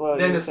us. What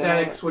Then you the were saying.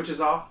 static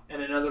switches off,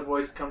 and another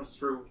voice comes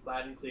through,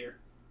 loud and clear.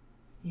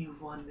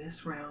 You've won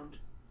this round.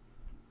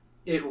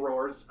 It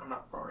roars. I'm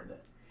not roaring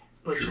it.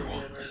 But you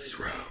won this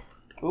round.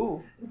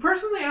 Ooh.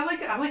 Personally, I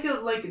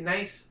like a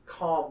nice,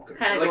 calm computer.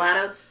 Kind of like,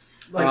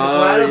 GLaDOS. like the Oh,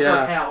 GLaDOS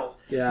yeah. or Hell.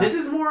 Yeah. This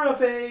is more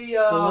of a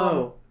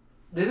Hello.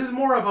 This is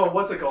more of a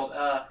what's it called?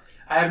 I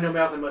have no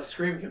mouth and must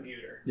scream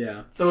computer.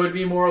 Yeah. So it'd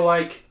be more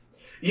like,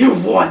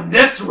 you've won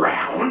this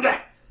round,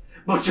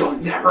 but you'll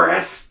never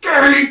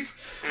escape.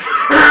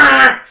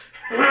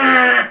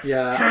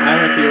 Yeah,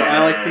 I'm with you. I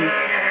like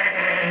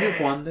the. You've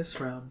won this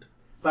round.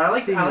 But I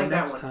like See I you like that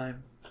next one.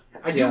 time.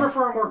 I do Yeah.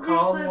 prefer a more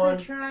calm one.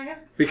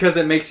 Because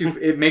it makes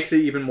it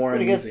even more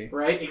Pretty good. uneasy.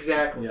 Right?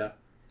 Exactly. Yeah.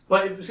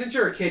 But since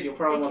you're a kid, you'll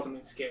probably want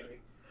something scary.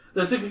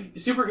 The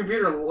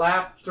supercomputer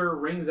laughter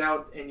rings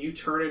out, and you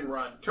turn and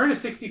run. Turn to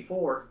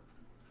 64.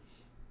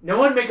 No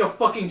one make a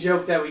fucking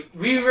joke that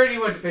we already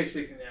went to page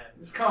 69.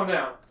 Just calm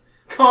down.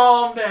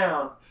 Calm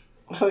down.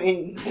 I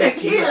mean,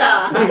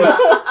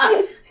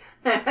 Tequila!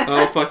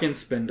 Oh, fucking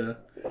Spinda.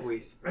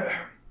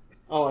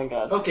 oh my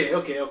god.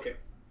 Okay.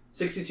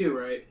 62,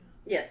 right?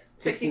 Yes.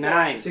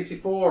 69.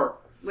 64.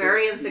 We're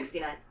already in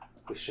 69.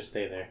 We should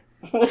stay there.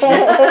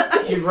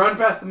 You run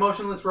past the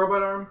motionless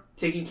robot arm,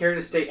 taking care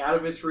to stay out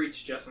of its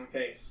reach just in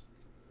case.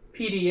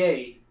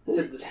 PDA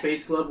said the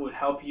space glove would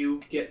help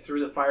you get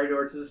through the fire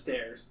door to the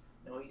stairs.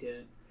 No, he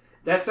didn't.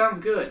 That sounds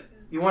good.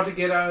 You want to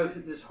get out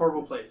of this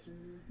horrible place.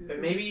 But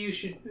maybe you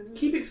should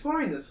keep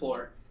exploring this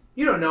floor.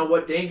 You don't know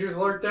what dangers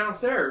lurk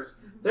downstairs.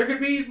 There could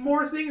be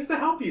more things to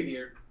help you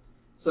here.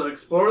 So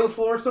explore the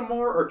floor some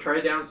more or try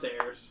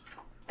downstairs.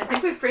 I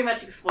think we've pretty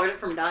much explored it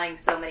from dying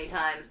so many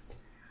times.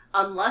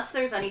 Unless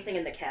there's anything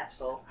in the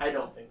capsule. I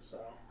don't think so.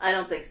 I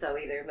don't think so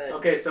either, but...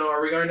 Okay, so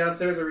are we going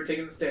downstairs or are we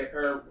taking the stairs?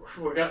 Or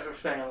we're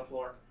staying on the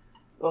floor?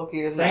 Okay,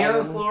 you're Staying on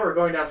the not- floor or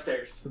going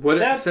downstairs?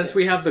 Since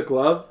we have the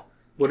glove,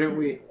 wouldn't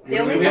we? The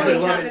only We have thing to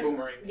we glove and haven't-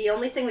 boomerang. The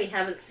only thing we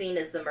haven't seen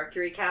is the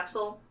Mercury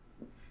capsule.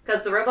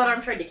 Because the robot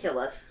arm tried to kill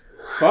us.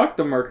 Fuck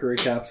the Mercury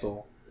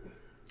capsule.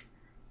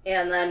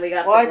 And then we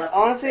got Well, the glove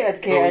from honestly, space.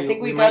 okay, I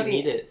think we might got the.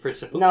 need it for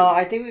Seppuku. No,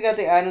 I think we got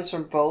the items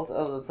from both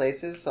of the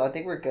places, so I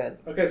think we're good.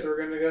 Okay, so we're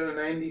going to go to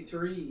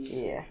 93.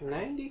 Yeah.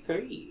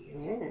 93.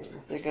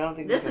 I don't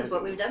think This is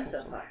what we've done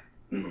so far.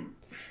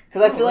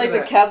 Because I feel like look the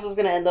at that. capsule's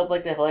gonna end up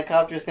like the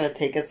helicopter is gonna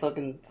take us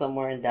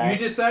somewhere and You die.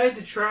 decide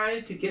to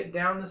try to get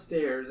down the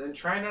stairs and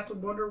try not to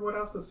wonder what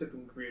else the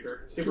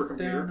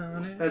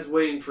supercomputer has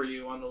waiting for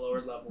you on the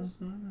lower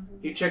levels.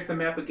 You check the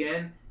map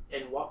again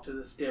and walk to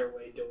the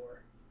stairway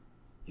door.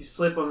 You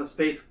slip on the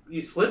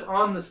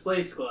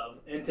space glove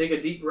and take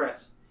a deep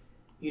breath.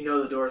 You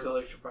know the door is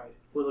electrified.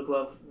 Will the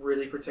glove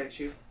really protect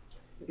you?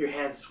 Your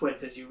hand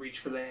sweats as you reach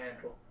for the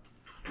handle.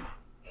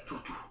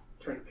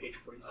 Turn to page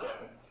 47.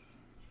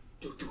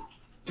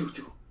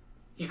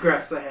 He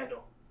grabs the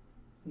handle.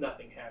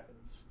 Nothing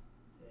happens.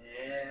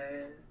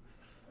 And...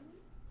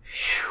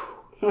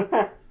 Phew.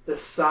 The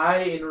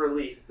sigh in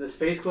relief. The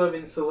space glove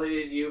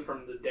insulated you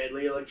from the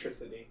deadly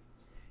electricity.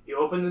 You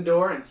open the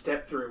door and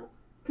step through.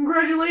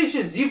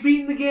 Congratulations! You've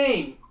beaten the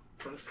game!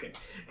 I'm just kidding.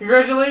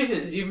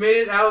 Congratulations! You've made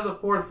it out of the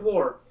 4th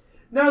floor.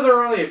 Now there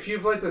are only a few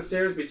flights of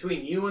stairs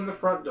between you and the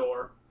front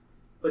door.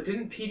 But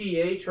didn't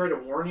PDA try to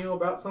warn you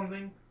about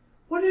something?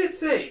 What did it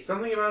say?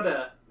 Something about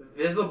a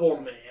visible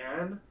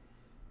man?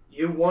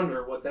 You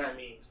wonder what that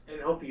means,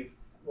 and hope you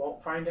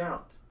won't find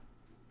out.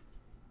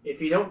 If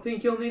you don't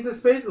think you'll need the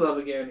space glove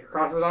again,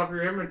 cross it off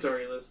your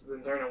inventory list,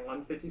 then turn to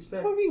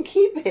 156. Fucking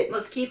keep it.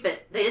 Let's keep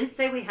it. They didn't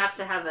say we have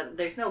to have a...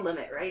 There's no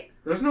limit, right?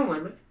 There's no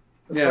limit.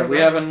 As Yeah, far as we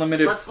I have know.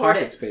 unlimited Let's hoard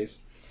pocket it.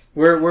 space.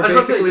 We're I was about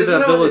to say, basically this the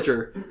is how it is.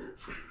 villager.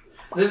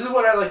 This is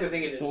what I like to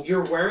think it is.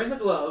 You're wearing the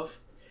glove,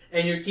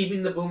 and you're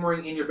keeping the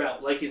boomerang in your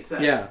belt, like it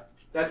said. Yeah,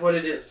 That's what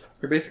it is.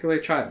 you're basically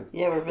a child.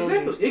 Yeah, we're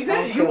villagers.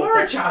 Exactly. I'm You okay are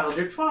a with that. child.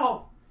 You're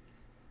 12.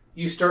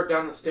 You start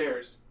down the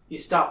stairs. You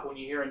stop when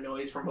you hear a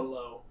noise from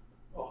below.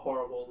 A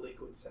horrible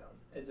liquid sound,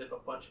 as if a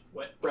bunch of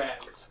wet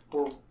rags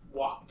were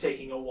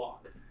taking a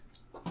walk.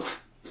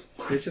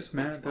 They're just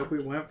mad that we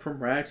went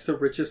from rags to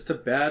riches to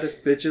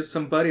baddest bitches.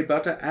 Somebody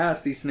about to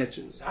ask these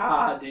snitches.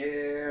 Ah,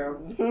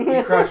 damn.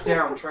 You crouch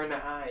down, trying to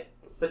hide.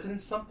 But then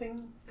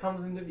something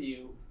comes into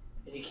view,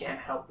 and you can't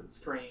help but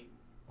scream.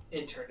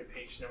 And turn to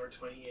page number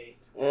 28.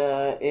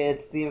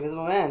 It's the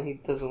Invisible Man. He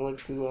doesn't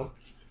look too well.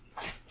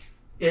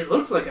 It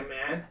looks like a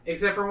man,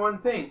 except for one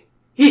thing.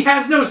 He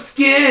has no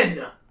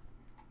skin!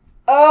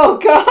 Oh,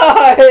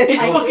 God!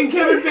 It's fucking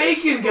Kevin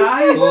Bacon,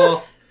 guys!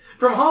 Well,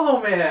 From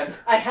Hollow Man.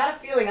 I had a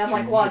feeling. I'm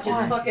like, watch,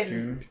 it's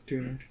fucking.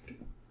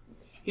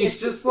 He's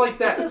just like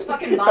That's that. those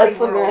fucking body That's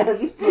the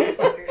worlds, man.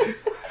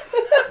 motherfuckers.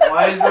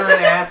 Why is there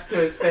an ass to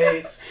his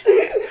face?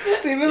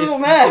 It's the Invisible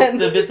it's Man.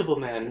 the Visible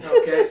Man.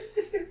 Okay.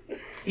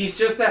 He's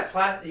just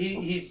that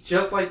he's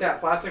just like that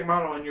plastic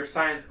model in your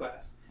science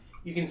class.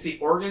 You can see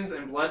organs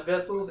and blood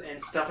vessels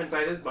and stuff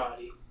inside his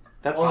body.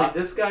 That's Only hot.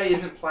 this guy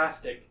isn't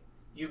plastic.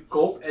 You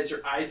gulp as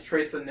your eyes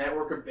trace the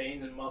network of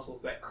veins and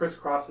muscles that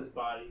crisscross his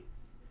body.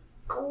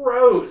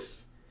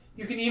 Gross!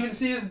 You can even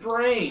see his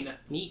brain.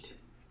 Neat.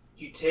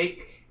 He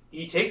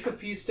takes a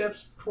few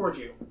steps toward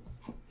you.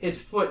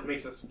 His foot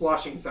makes a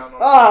splashing sound on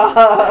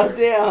Ah, the stairs.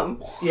 damn.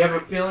 You have a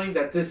feeling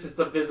that this is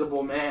the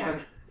Visible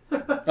Man.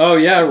 Oh,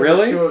 yeah,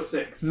 really?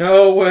 206.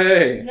 No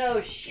way.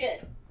 No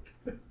shit.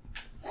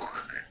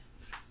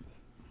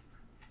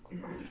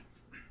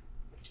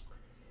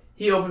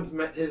 He opens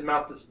his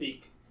mouth to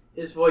speak.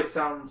 His voice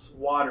sounds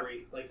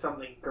watery, like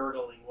something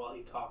gurgling while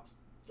he talks.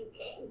 Ugh.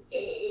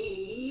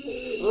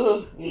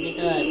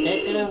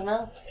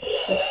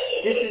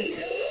 This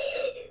is...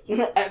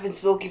 I've been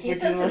smoking He for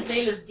too says much. his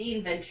name is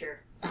Dean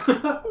Venture.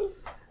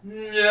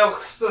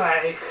 Looks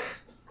like...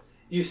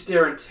 You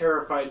stare in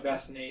terrified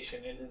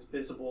fascination, and his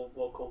visible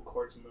vocal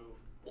cords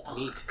move.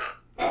 Neat.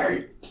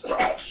 I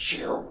brought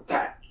you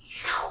that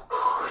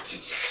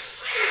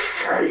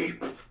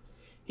escape.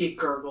 He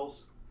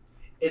gurgles.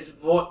 It's the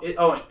voice of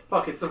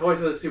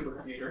the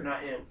supercomputer,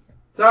 not him.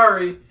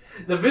 Sorry.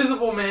 The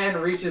Visible Man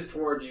reaches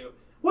toward you.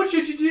 What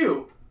should you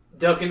do?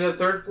 Duck into the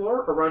third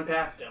floor or run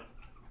past him?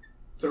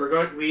 So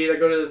we either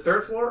go to the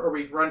third floor or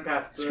we run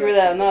past the... Screw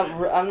that.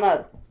 I'm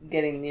not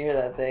getting near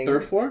that thing.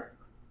 Third floor?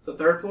 So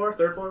third floor?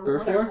 Third floor?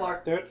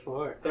 Third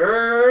floor.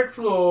 Third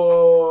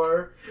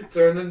floor.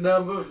 Turn to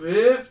number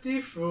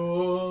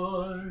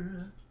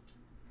 54.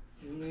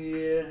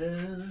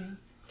 Yeah.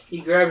 He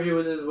grabs you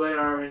with his wet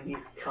arm and you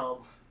come.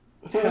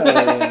 Hell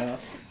yeah.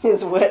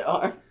 His wet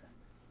arm.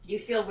 You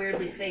feel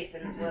weirdly safe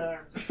in his wet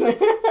arms.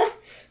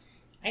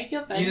 I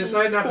feel You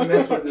decide not to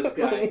mess with this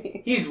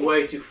guy. He's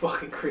way too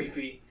fucking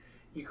creepy.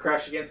 You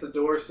crash against the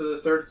doors to the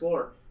third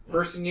floor,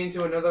 bursting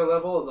into another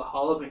level of the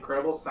Hall of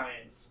Incredible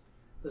Science.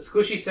 The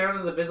squishy sound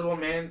of the Visible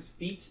Man's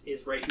feet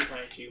is right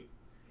behind you.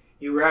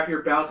 You wrap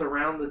your belt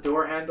around the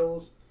door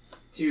handles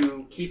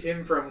to keep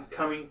him from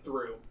coming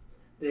through.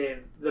 The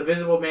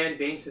Visible Man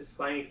bangs his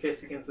slimy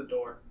fist against the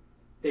door.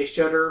 They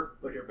shudder,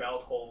 but your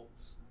belt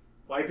holds.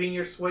 Wiping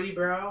your sweaty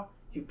brow,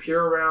 you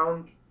peer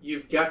around.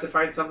 You've got to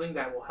find something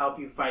that will help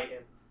you fight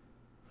him.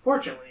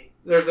 Fortunately,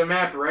 there's a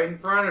map right in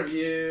front of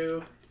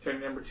you. Turn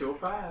to number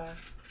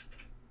 205.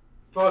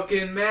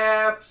 Fucking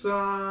map,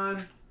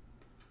 son.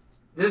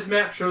 This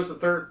map shows the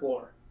third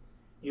floor.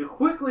 You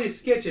quickly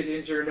sketch it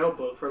into your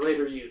notebook for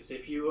later use.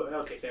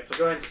 Okay, Sam, so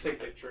go ahead and just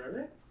take a picture of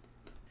it.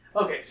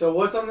 Okay, so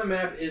what's on the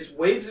map is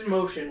Waves in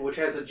Motion, which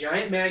has a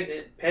giant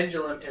magnet,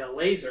 pendulum, and a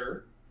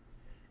laser.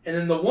 And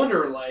then the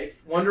Wonder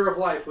of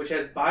Life, which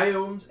has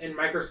biomes and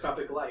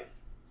microscopic life.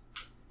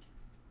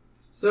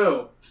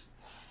 So,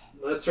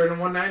 let's turn to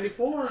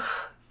 194.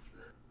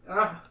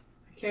 I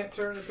can't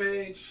turn the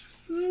page.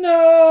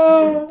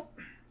 No!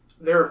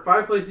 There are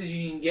 5 places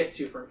you can get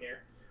to from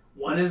here.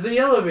 One is the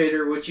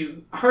elevator, which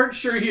you aren't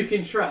sure you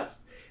can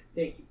trust.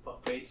 Thank you,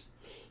 fuckface.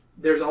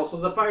 There's also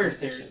the fire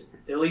stairs.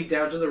 They lead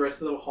down to the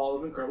rest of the Hall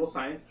of Incredible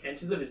Science and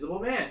to the Visible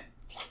Man.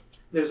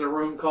 There's a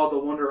room called the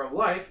Wonder of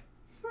Life.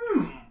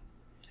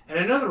 And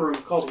another room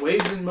called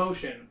Waves in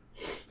Motion.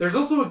 There's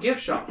also a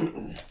gift shop.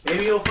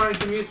 Maybe you'll find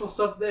some useful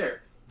stuff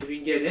there. If you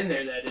can get in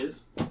there, that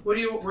is. Where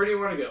do you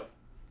want to go?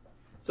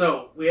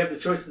 So, we have the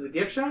choice of the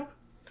gift shop,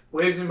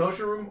 Waves in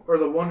Motion room, or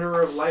the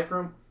Wonder of Life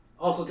room.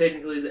 Also,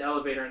 technically, the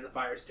elevator and the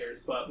fire stairs,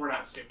 but we're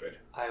not stupid.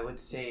 I would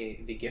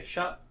say the gift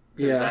shop.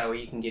 Because Yeah. that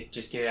way you can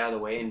just get it out of the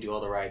way and do all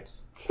the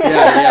rides.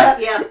 Yeah.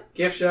 Yeah.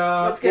 Gift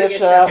shop. Let's go Gift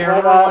gift shop. shop. Okay, Why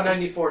I'm not? on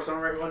 194, so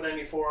I'm right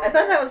 194. I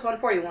thought that was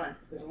 141.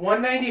 It's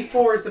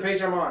 194 is the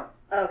page I'm on.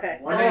 Oh, okay.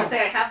 I was 190. going to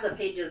say I have the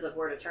pages of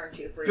where to turn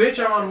to for each Bitch,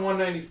 I'm on section.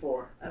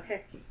 194.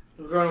 Okay.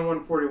 We're going to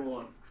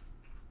 141.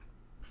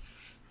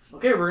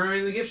 Okay, we're going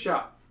to the gift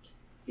shop.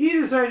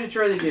 You decide to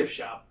try the gift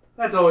shop.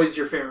 That's always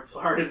your favorite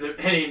part of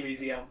any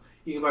museum.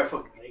 You can buy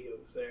fucking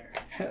Legos there.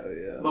 Hell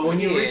yeah. But when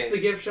you Yeah. reach the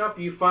gift shop,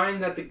 you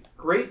find that the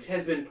grate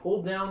has been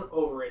pulled down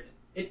over it.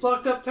 It's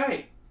locked up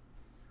tight.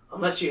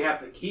 Unless you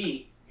have the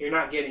key, you're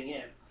not getting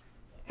in.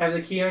 Have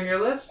the key on your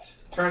list?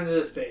 Turn to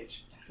this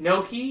page.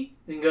 No key?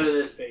 Then go to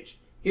this page.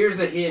 Here's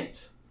a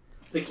hint.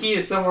 The key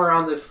is somewhere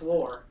on this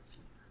floor.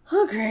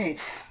 Oh,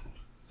 great.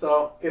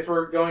 So, guess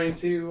we're going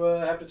to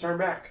have to turn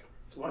back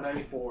to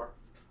 194.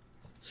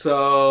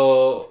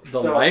 So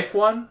the So- life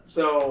one.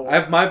 So,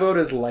 My vote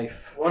is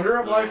life. Wonder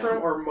of Life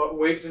room or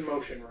Waves in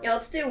Motion room? Yeah,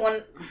 let's do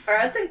one. Or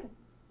I think.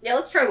 Yeah,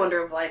 let's try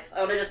Wonder of Life. I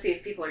want to just see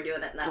if people are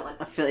doing it in that one.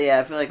 I feel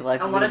like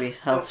life I is wanna gonna be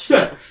s- health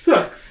shit.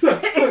 Sucks.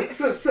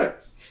 I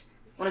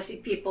want to see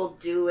people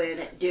doing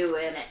it.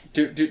 Doing it.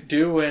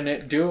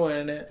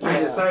 I Yeah.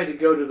 decided to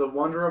go to the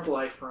Wonder of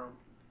Life room.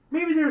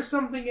 Maybe there's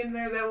something in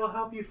there that will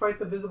help you fight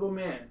the Visible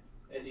Man.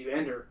 As you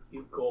enter,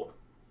 you gulp.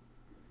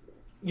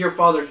 Your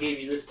father gave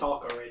you this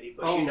talk already,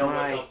 but you know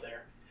what's up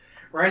there.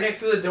 Right next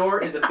to the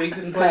door is a big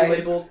display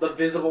Nice. labeled The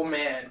Visible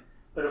Man,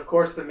 but of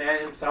course the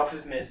man himself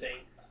is missing.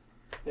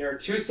 There are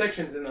 2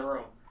 sections in the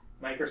room,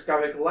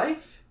 Microscopic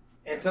Life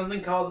and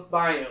something called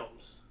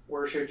Biomes.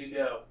 Where should you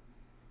go?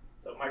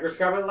 So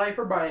Microscopic Life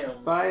or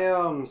Biomes?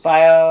 Biomes.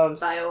 Biomes.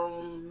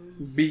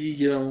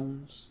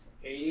 Biomes.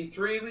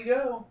 83 we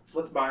go.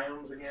 What's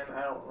Biomes again?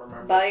 I don't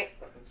remember. Fucking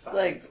It's like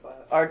science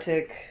class.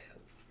 Arctic,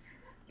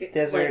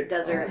 desert, Like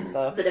desert. all that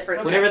stuff. The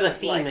different. Whatever the types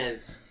of theme life.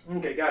 is.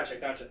 Okay,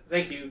 gotcha.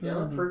 Thank you,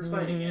 Dylan, for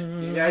explaining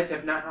it. You guys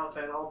have not helped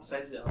at all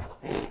besides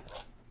Dylan.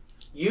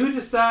 You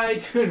decide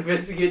to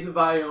investigate the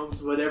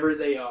biomes, whatever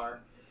they are.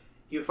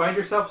 You find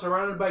yourself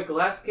surrounded by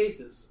glass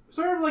cases,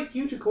 sort of like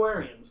huge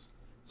aquariums.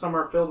 Some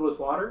are filled with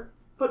water,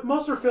 but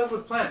most are filled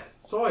with plants,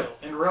 soil,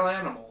 and real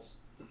animals.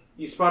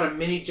 You spot a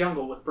mini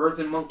jungle with birds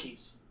and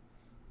monkeys.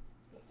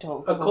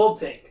 Don't. A cold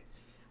tank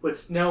with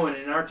snow and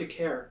an Arctic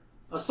air.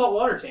 A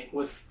saltwater tank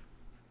with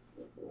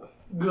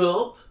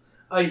gulp.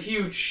 A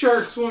huge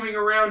shark swimming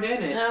around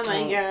in it. Oh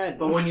my god.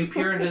 But when you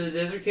peer into the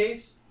desert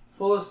case,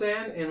 full of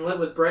sand and lit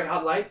with bright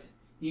hot lights,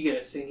 you get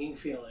a sinking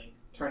feeling.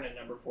 Turn to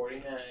number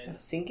 49. A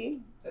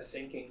sinking? A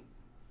sinking.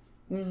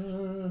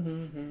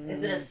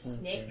 Is it a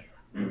snake?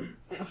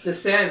 The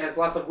sand has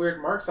lots of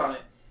weird marks on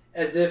it,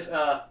 as if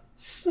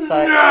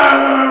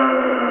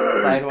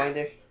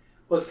Sidewinder.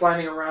 was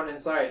sliding around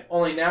inside.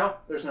 Only now,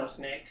 there's no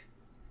snake.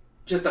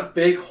 Just a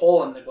big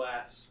hole in the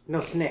glass.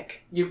 No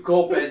snake. You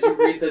gulp as you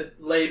read the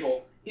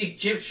label.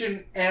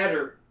 Egyptian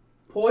adder.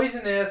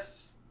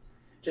 Poisonous.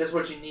 Just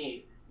what you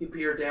need. You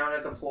peer down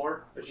at the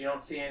floor, but you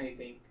don't see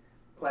anything.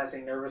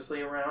 Glancing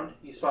nervously around,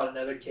 you spot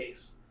another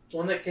case.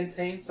 One that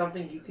contains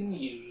something you can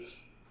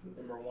use.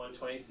 Number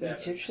 127.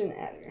 Egyptian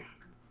adder.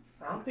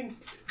 I don't think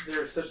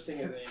there's such thing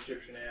as an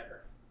Egyptian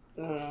adder.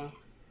 I don't know.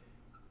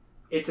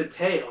 It's a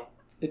tail.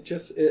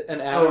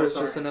 An adder is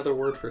sorry. just another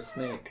word for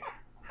snake.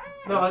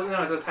 No,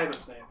 it's a type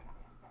of snake.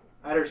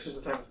 Adder's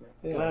just a type of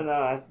snake. I don't know.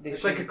 I think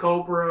It's like a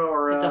cobra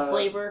or It's a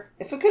flavor.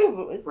 If it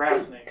could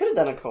rattlesnake. have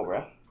done a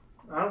cobra.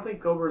 I don't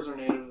think cobras are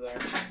native there.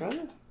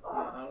 Right?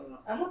 I don't know.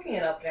 I'm looking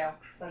it up now.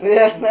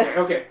 Yeah.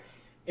 Okay.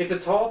 It's a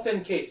tall,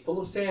 thin case full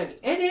of sand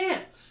and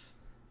ants.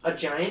 A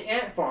giant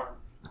ant farm.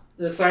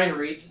 The sign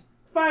reads,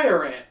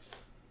 Fire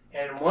Ants.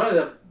 And in one of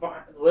the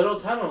little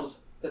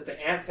tunnels that the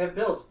ants have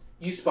built,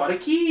 you spot a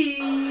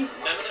key.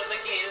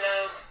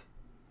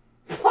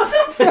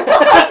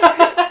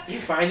 You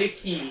find a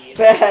key.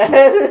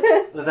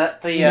 Bad. Was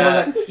that the You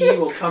know that key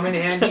will come in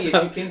handy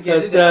if you can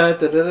get it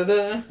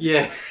out.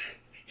 Yeah.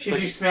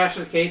 Should you smash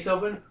the case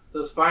open,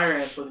 those fire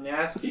ants look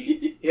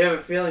nasty. You have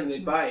a feeling they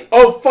bite.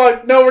 Oh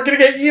fuck! No, we're gonna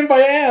get eaten by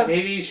ants.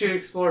 Maybe you should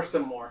explore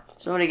some more.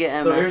 Somebody get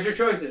Emma. So here's your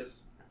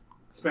choices.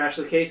 Smash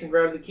the case and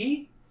grab the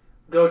key.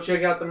 Go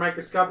check out the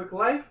Microscopic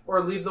Life.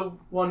 Or leave the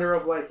Wonder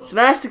of Life.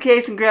 Smash the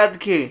case and grab the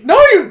key. No,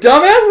 you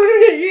dumbass! We're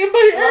gonna get eaten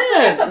by Let's look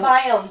at ants. the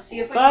biomes. See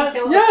if we can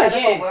kill yes. the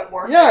chemical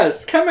warfare.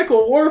 Yes,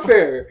 chemical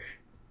warfare.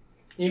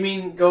 You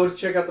mean go to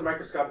check out the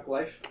Microscopic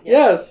Life?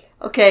 Yes.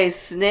 Okay,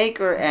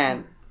 snake or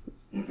ant?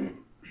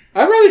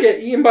 I'd rather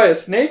get eaten by a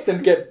snake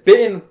than get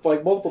bitten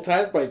like multiple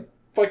times by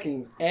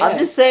fucking ants. I'm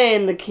just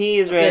saying the key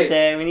is right Okay.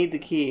 there. We need the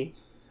key.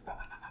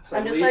 So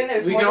I'm just saying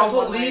there's we more can than also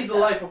one way leave the to-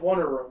 Life of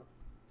Wonder room.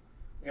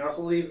 We can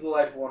also leave the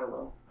Life of Wonder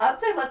room. I'd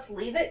say let's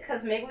leave it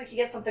because maybe we could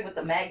get something with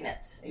the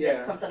magnets and Yeah.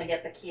 get something to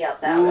get the key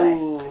out that way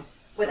Ooh.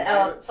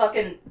 without Magnets.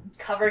 fucking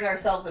covering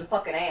ourselves in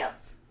fucking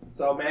ants.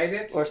 So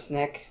magnets. Or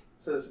snake.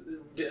 So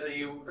do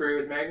you agree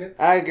with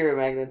magnets? I agree with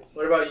magnets.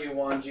 What about you,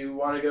 Juan? Do you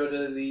want to go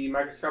to the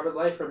Microscopic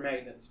Life or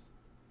magnets?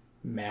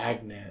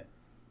 magnet.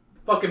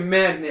 Fucking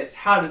magnets.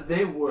 How do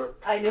they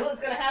work? I knew it was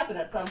gonna happen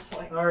at some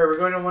point. All right, we're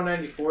going to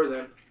 194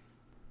 then.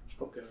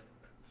 Okay.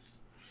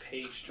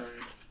 Page turn.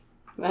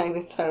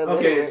 Magnets are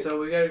Okay, there. so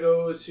we gotta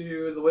go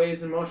to the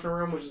Waves in Motion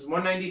room, which is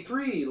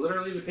 193,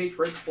 literally the page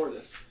right before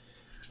this.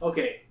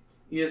 Okay,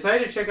 you decide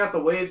to check out the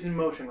Waves in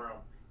Motion room.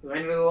 You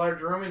enter the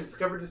large room and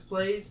discover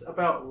displays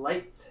about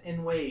lights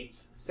and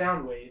waves,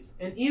 sound waves,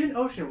 and even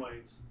ocean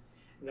waves.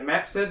 And the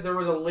map said there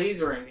was a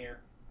laser in here.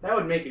 That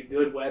would make a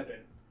good weapon.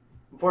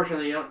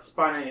 Unfortunately, you don't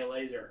spot any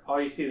laser.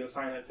 All you see is a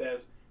sign that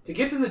says, to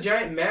get to the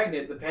giant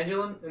magnet, the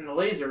pendulum, and the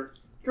laser,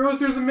 goes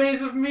through the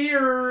maze of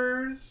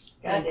mirrors.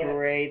 God damn it.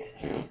 Great.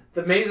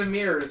 The maze of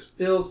mirrors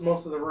fills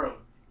most of the room.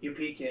 You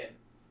peek in.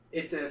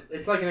 It's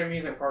like an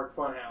amusement park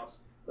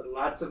funhouse with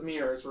lots of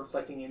mirrors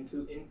reflecting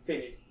into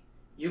infinity.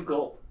 You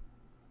gulp.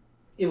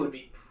 It would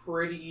be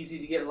pretty easy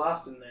to get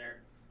lost in there.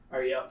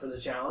 Are you up for the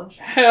challenge?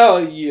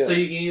 Hell yeah. So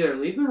you can either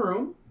leave the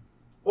room,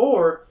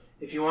 or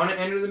If you want to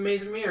enter the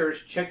Maze of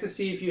Mirrors, check to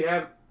see if you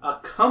have a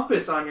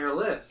compass on your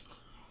list.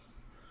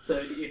 So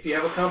if you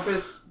have a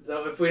compass,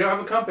 so if we don't have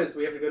a compass,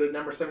 we have to go to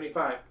number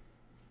 75.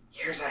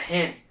 Here's a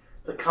hint: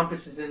 the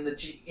compass is in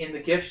the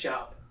gift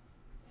shop.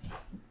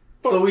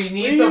 So we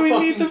need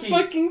the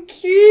fucking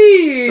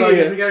key. So I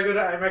guess we gotta go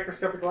to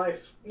Microscopic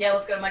Life. Yeah,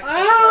 let's go to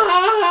Microscopic.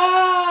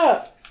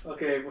 Ah!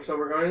 Okay, so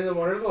we're going to the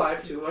Wonders of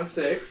Life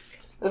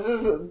 216.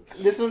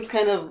 This one's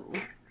kind of.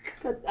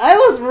 I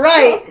was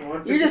right.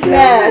 You're just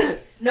mad.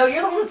 No,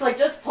 you're the one that's like,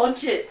 just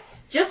punch it.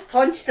 Just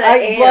punch the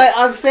ants. But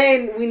I'm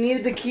saying we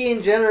needed the key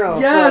in general.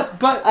 Yes, so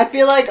but I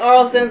feel like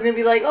Arlston's gonna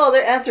be like, oh,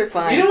 their ants are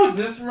fine. You know what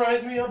this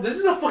reminds me of? This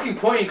is a fucking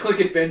point-and-click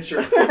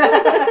adventure.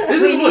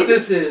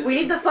 This is. We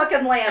need the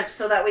fucking lamp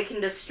so that we can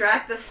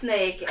distract the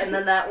snake, and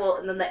then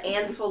the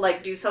ants will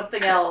like do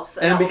something else.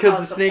 and because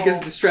the snake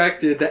is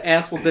distracted, the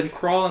ants will then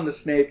crawl on the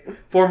snake,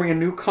 forming a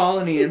new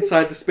colony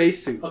inside the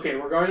spacesuit. Okay,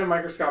 we're going to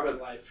Microscopic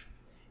Life.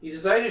 You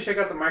decided to check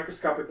out the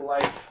Microscopic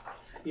Life.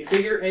 You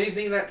figure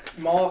anything that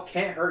small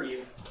can't hurt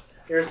you.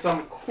 There's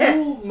some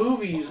cool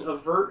movies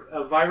of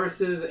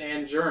viruses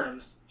and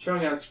germs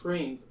showing on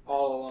screens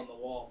all along the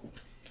wall.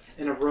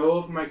 In a row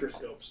of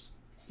microscopes.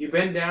 You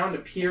bend down to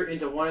peer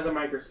into one of the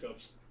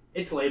microscopes.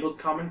 It's labeled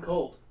Common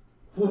Cold.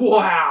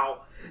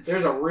 Wow!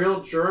 There's a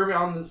real germ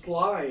on the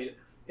slide.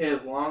 It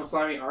has long,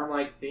 slimy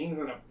arm-like things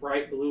and a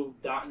bright blue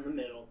dot in the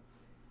middle.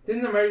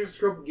 Then the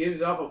microscope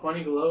gives off a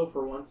funny glow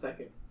for 1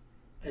 second.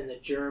 And the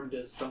germ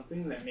does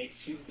something that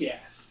makes you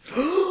gasp.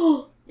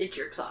 It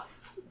jerks off.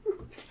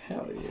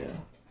 Hell yeah.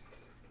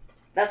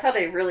 That's how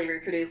they really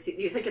reproduce.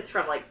 You think it's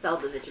from like cell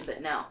division,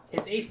 but no.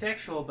 It's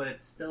asexual, but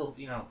it's still,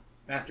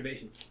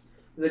 masturbation.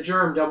 The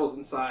germ doubles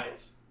in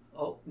size.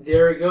 Oh.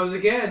 There it goes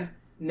again.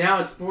 Now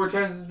it's 4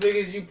 times as big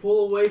as you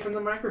pull away from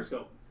the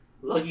microscope.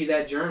 Lucky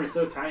that germ is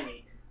so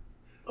tiny.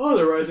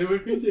 Otherwise it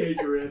would be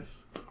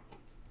dangerous.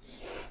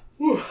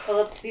 Well,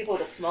 that's people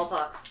with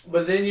smallpox.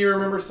 But then you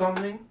remember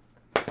something?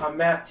 A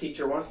math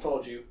teacher once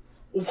told you.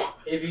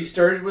 If you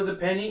started with a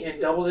penny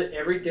and doubled it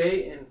every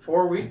day, in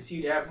 4 weeks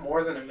you'd have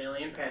more than 1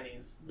 million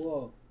pennies.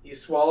 Whoa. You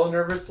swallow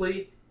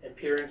nervously and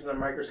peer into the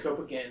microscope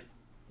again.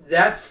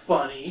 That's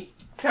funny.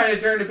 Time to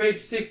turn to page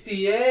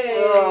 68.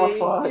 Oh,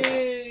 fuck.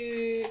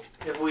 Yay.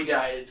 If we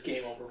die, it's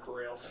game over for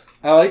reals.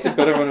 I liked it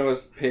better when it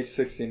was page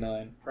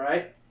 69.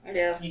 Right?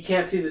 Yeah. You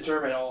can't see the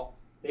germ at all.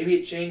 Maybe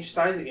it changed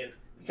size again,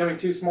 becoming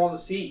too small to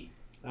see,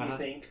 you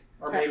think.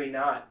 Or maybe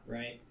not.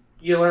 Right.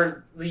 You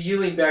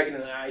lean back into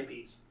the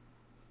eyepiece.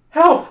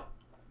 Help!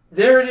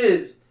 There it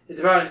is. It's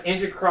about 1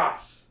 inch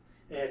across,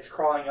 and it's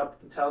crawling up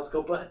the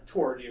telescope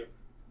toward you.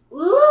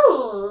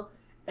 Ooh!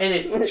 And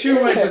it's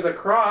 2 inches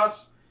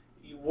across.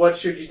 What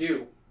should you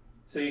do?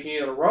 So you can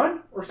either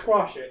run or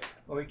squash it.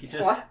 Or we could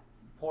just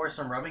pour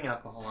some rubbing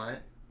alcohol on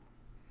it.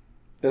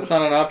 That's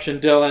not an option,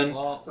 Dylan.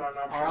 Well, It's not an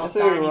option. or else I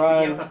say we you run.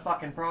 can give the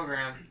fucking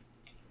program.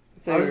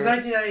 So Oh, this is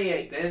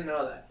 1998. They didn't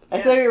know that. I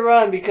say we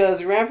run because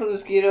we ran from the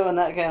mosquito and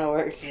that kind of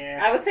works.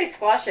 Yeah. I would say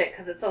squash it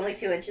because it's only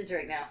 2 inches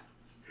right now.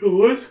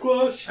 Let's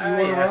squash. You want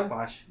to run?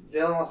 squash.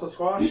 Dylan wants to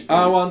squash?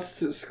 I want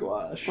to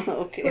squash.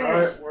 Okay.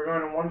 Alright, we're going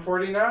to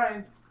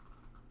 149.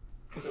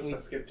 Oops, I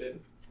skipped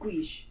it.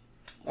 Squeeze.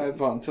 I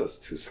want us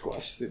to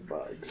squash the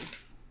bugs.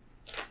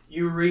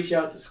 You reach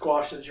out to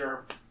squash the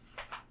germ.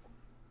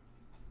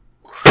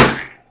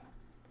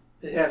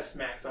 It has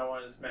smack, so I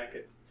wanted to smack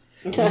it.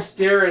 You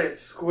stare at its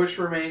squish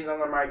remains on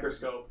the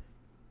microscope.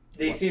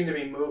 They seem to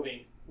be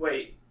moving.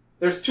 Wait,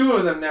 there's 2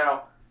 of them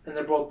now, and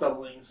they're both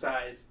doubling in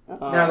size.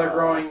 Now they're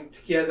growing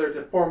together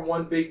to form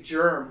one big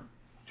germ.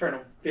 Turn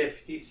them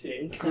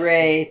 56.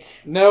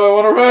 Great. No, I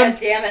want to run. God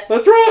damn it.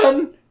 Let's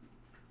run.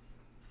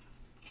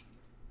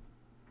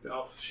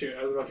 Oh, shoot,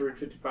 I was about to read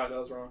 55, that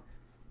was wrong.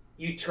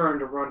 You turn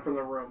to run from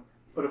the room,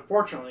 but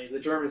unfortunately, the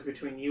germ is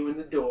between you and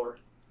the door.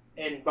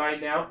 And by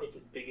now, it's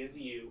as big as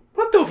you.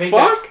 What the Make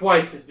that fuck?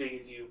 twice as big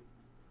as you.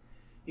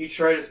 You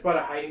try to spot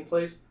a hiding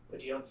place,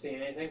 but you don't see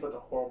anything but the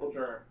horrible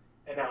germ.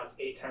 And now it's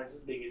 8 times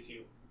as big as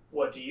you.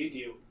 What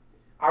do?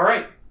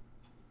 Alright.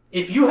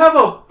 If you have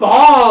a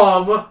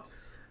bomb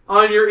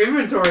on your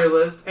inventory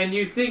list, and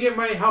you think it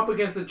might help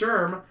against the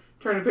germ,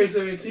 turn to page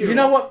 72. You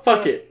know what?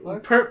 Fuck it.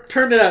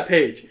 Turn to that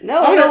page.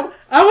 No,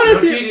 I want No to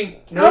see.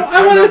 cheating. No, I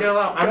I'm want not to. gonna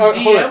allow. I'm Hold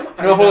DM.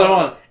 on. No, hold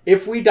on.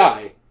 If we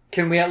die,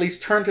 can we at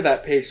least turn to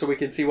that page so we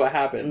can see what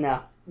happened?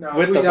 No. No,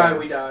 With if we the die, bomb.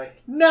 we die.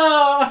 No,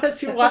 I want to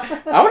see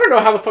why. I want to know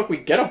how the fuck we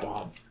get a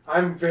bomb.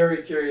 I'm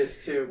very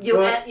curious too.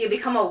 You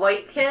become a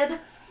white kid,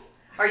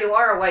 or you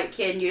are a white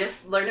kid, and you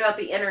just learn about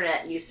the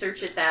internet, and you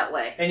search it that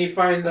way. And you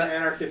find the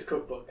Anarchist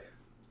Cookbook.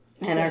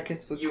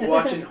 Anarchist book. You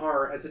watch in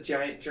horror as a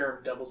giant germ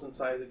doubles in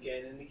size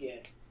again and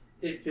again.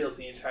 It fills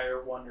the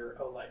entire wonder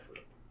of life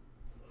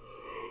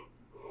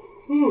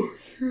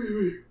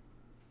room.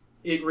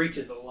 It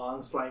reaches a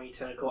long, slimy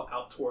tentacle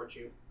out towards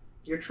you.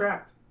 You're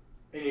trapped.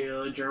 And you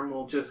know the germ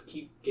will just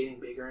keep getting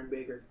bigger and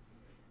bigger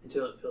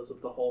until it fills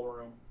up the whole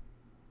room.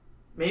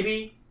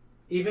 Maybe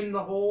even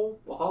the whole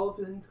Hall of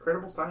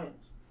Incredible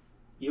Science.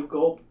 You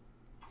gulp.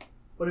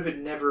 What if it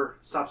never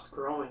stops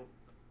growing?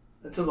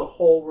 Until the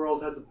whole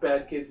world has a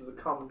bad case of the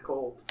common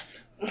cold.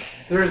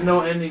 There is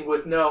no ending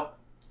with no.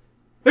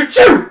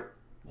 Achoo!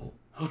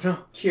 Oh no.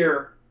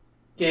 Cure.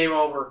 Game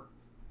over.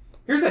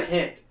 Here's a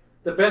hint.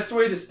 The best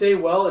way to stay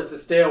well is to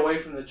stay away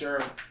from the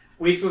germ.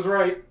 Weiss was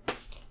right.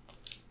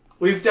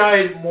 We've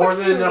died more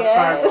than enough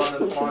times on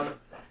this one.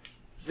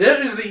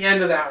 That is the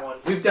end of that one.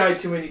 We've died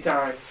too many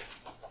times.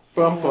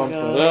 Bum, bum,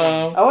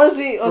 bum. I want to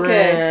see.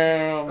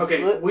 Okay.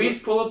 Okay,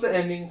 Weiss, pull up the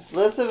endings.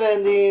 List of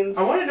endings.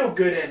 I want to know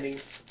good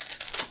endings.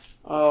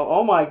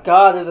 Oh my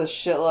god, there's a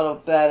shitload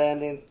of bad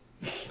endings.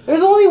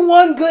 There's only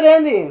one good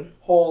ending.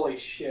 Holy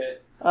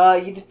shit.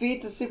 You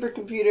defeat the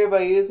supercomputer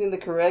by using the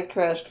correct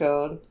crash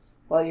code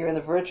while you're in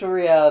the virtual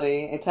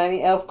reality. A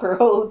tiny elf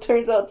girl who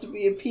turns out to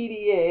be a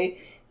PDA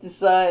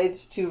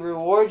decides to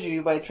reward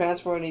you by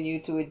transporting you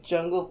to a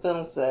jungle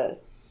film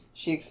set.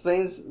 She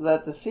explains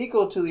that the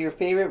sequel to your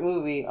favorite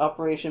movie,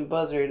 Operation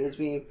Buzzard, is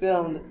being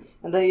filmed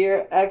and that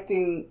you're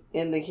acting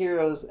in the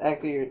hero's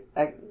acting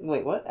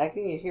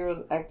your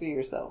hero's actor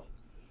yourself.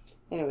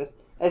 Anyways,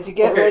 as you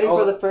get ready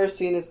for the first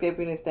scene,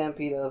 escaping a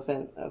stampede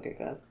elephant. Okay,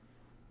 God.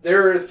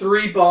 There are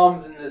 3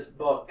 bombs in this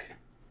book.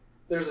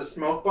 There's a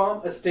smoke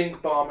bomb, a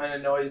stink bomb, and a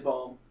noise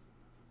bomb.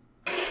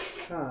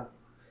 Huh.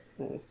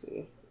 Let's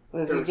see.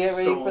 As you There's get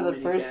ready so for the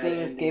many first bad scene,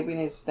 escaping a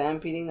endings.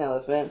 stampeding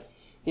elephant,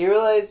 you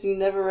realize you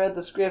never read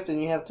the script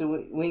and you have to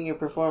wing your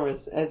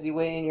performance. As you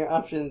weigh in your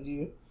options,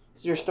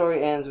 your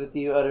story ends with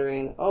you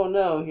uttering, "Oh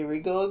no, here we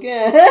go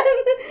again."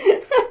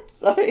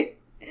 Sorry.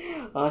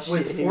 Oh shit.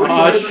 With here 40, we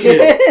go Oh,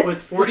 different, again.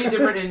 with 40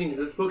 different endings,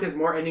 this book has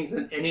more endings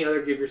than any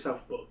other Give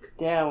Yourself book.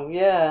 Damn,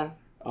 yeah.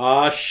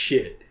 Ah,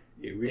 shit.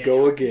 Here we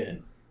go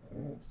again.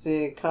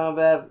 See,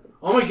 combat.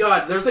 Oh my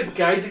god, there's a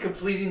guide to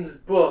completing this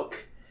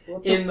book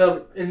in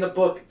the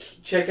book.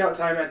 Check out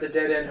time at the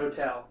Dead End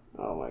Hotel.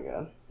 Oh my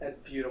god. That's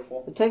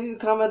beautiful. Attempting to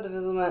combat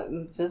the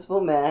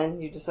invisible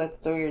man, you decide to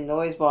throw your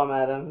noise bomb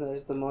at him.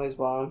 There's the noise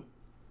bomb.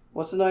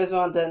 Once the noise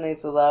bomb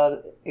detonates, a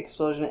loud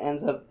explosion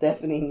ends up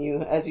deafening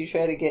you as you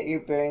try to get your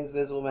bearings.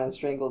 Visible man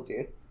strangles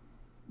you.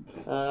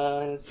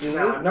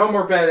 No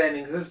more bad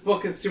endings. This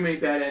book has too many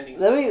bad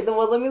endings. Let me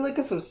look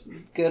at some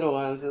good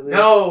ones at least.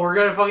 No, we're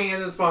gonna fucking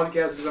end this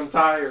podcast because I'm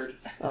tired.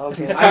 Oh,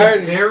 okay.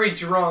 I'm very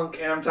drunk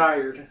and I'm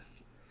tired.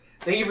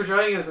 Thank you for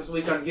joining us this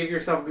week on Give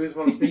Yourself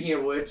Goosebumps. Speaking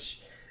of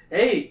which,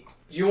 hey,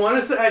 do you want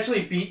us to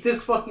actually beat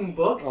this fucking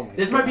book? Oh my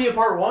This might be a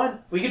part 1.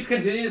 We could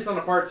continue this on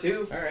a part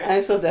 2. Alright.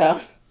 I'm so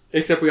down.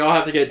 Except we all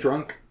have to get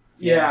drunk.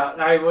 Yeah,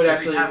 I would Every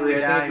actually time agree.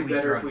 we I die, think it'd be we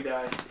better if drunk. we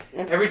die.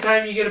 Yeah. Every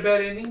time you get a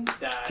bad ending,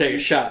 die. Take a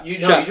shot. You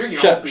shot, drink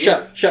your shot, own beer.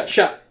 shot.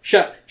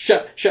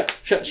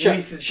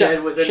 Luis is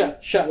dead within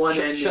one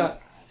ending. Shot.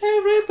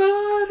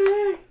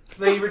 Everybody.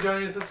 Thank you for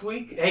joining us this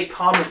week. Hey,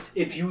 comment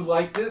if you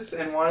like this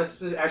and want us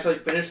to actually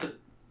finish this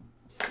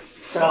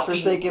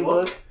Godforsaken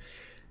book.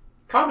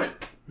 Comment.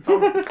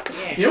 Yeah.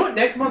 You know what?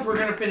 Next month we're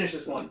gonna finish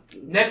this one.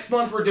 Next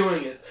month we're doing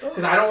this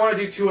because I don't want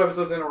to do 2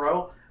 episodes in a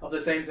row of the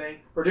same thing.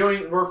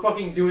 We're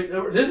fucking doing.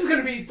 This is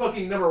gonna be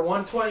fucking number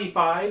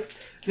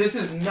 125. This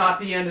is not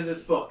the end of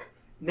this book.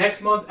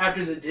 Next month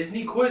after the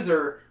Disney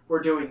Quizzer,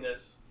 we're doing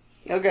this.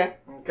 Okay.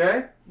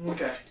 Okay.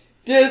 Okay.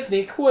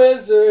 Disney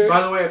Quizzer.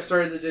 By the way, I've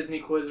started the Disney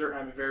Quizzer.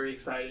 I'm very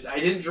excited. I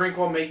didn't drink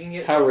while making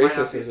it. How so it might not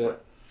racist be is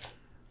it?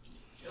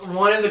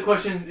 One of the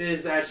questions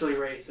is actually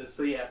racist,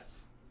 so yes.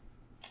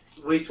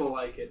 Luis will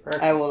like it.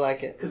 I will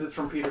like it. Because it's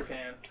from Peter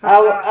Pan.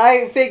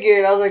 I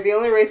figured. I was like, the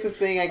only racist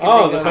thing I can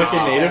Oh, think the of.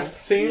 fucking native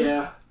scene?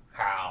 Yeah.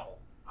 How?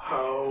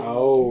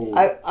 Oh.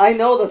 Oh. I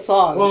know the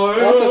song.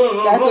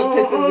 That's what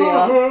pisses me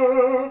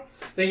off.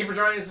 Thank you for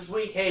joining us this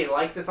week. Hey,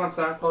 like this on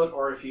SoundCloud,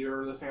 or if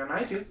you're listening on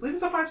iTunes, leave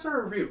us a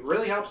 5-star review. It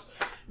really helps.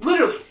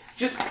 Literally,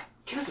 just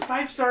give us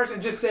 5 stars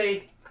and just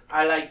say,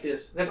 I like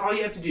this. That's all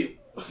you have to do.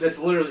 That's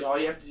literally all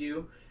you have to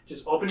do.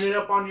 Just open it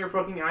up on your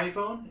fucking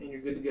iPhone, and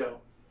you're good to go.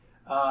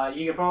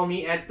 You can follow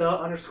me at _Rupel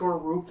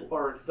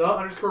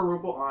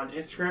on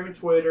Instagram and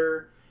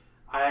Twitter.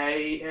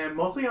 I am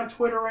mostly on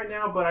Twitter right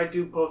now, but I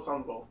do post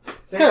on both.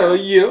 Hell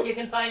you. You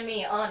can find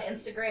me on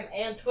Instagram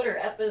and Twitter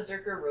at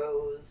Berserker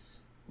Rose.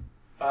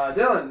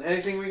 Dylan,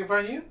 anything we can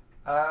find you?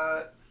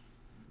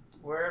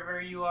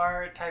 Wherever you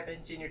are, type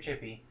in Senior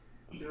Chippy.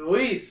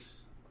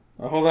 Luis.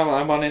 Oh, hold on,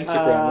 I'm on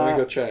Instagram. Let me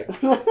go check.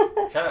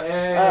 Shut up.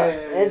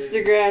 Hey.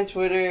 Instagram,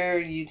 Twitter,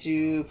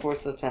 YouTube,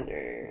 Force of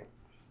Tender.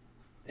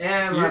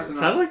 And You last but not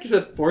sounded like you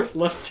said Force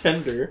Left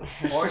Tender.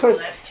 Force Force-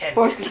 left 10.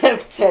 Force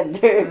Left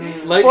Tender.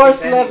 Like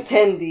Force pennies. Left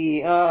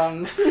Tendy.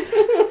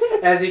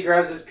 as he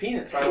grabs his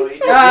penis, by the way. He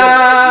did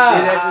Ah!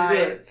 actually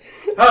did.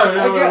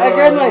 I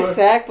grabbed my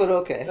sack, but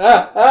okay. There's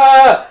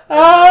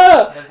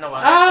no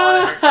one.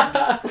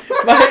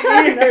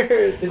 My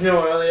ears. Did you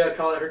know Elia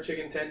call it her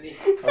chicken tendy?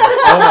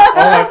 Oh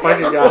my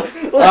fucking god.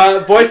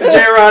 Voice of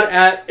J-Rod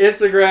at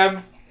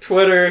Instagram,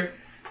 Twitter,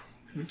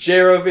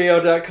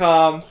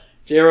 jrovo.com,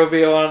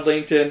 jrovo on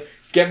LinkedIn.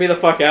 Get me the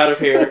fuck out of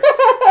here.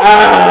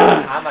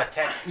 I'm a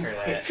texter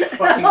It's that.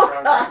 fucking drunk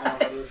right now.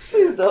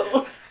 Please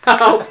don't.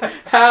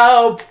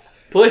 Help,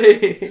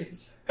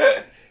 please.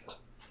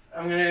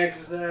 I'm gonna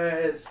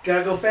exercise.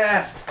 Gotta go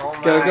fast. Oh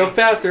my. Gotta go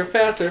faster,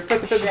 faster,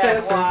 faster, faster,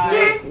 Chef faster.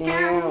 Wide.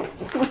 Yeah.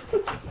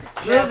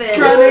 Move it.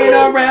 Running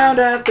around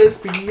at the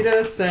speed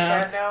of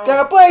sound.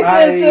 Got places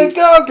I to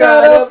go, gotta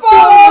gotta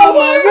follow follow my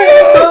my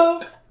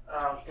rainbow.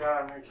 Oh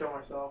god, I'm gonna kill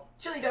myself.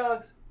 Chili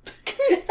dogs.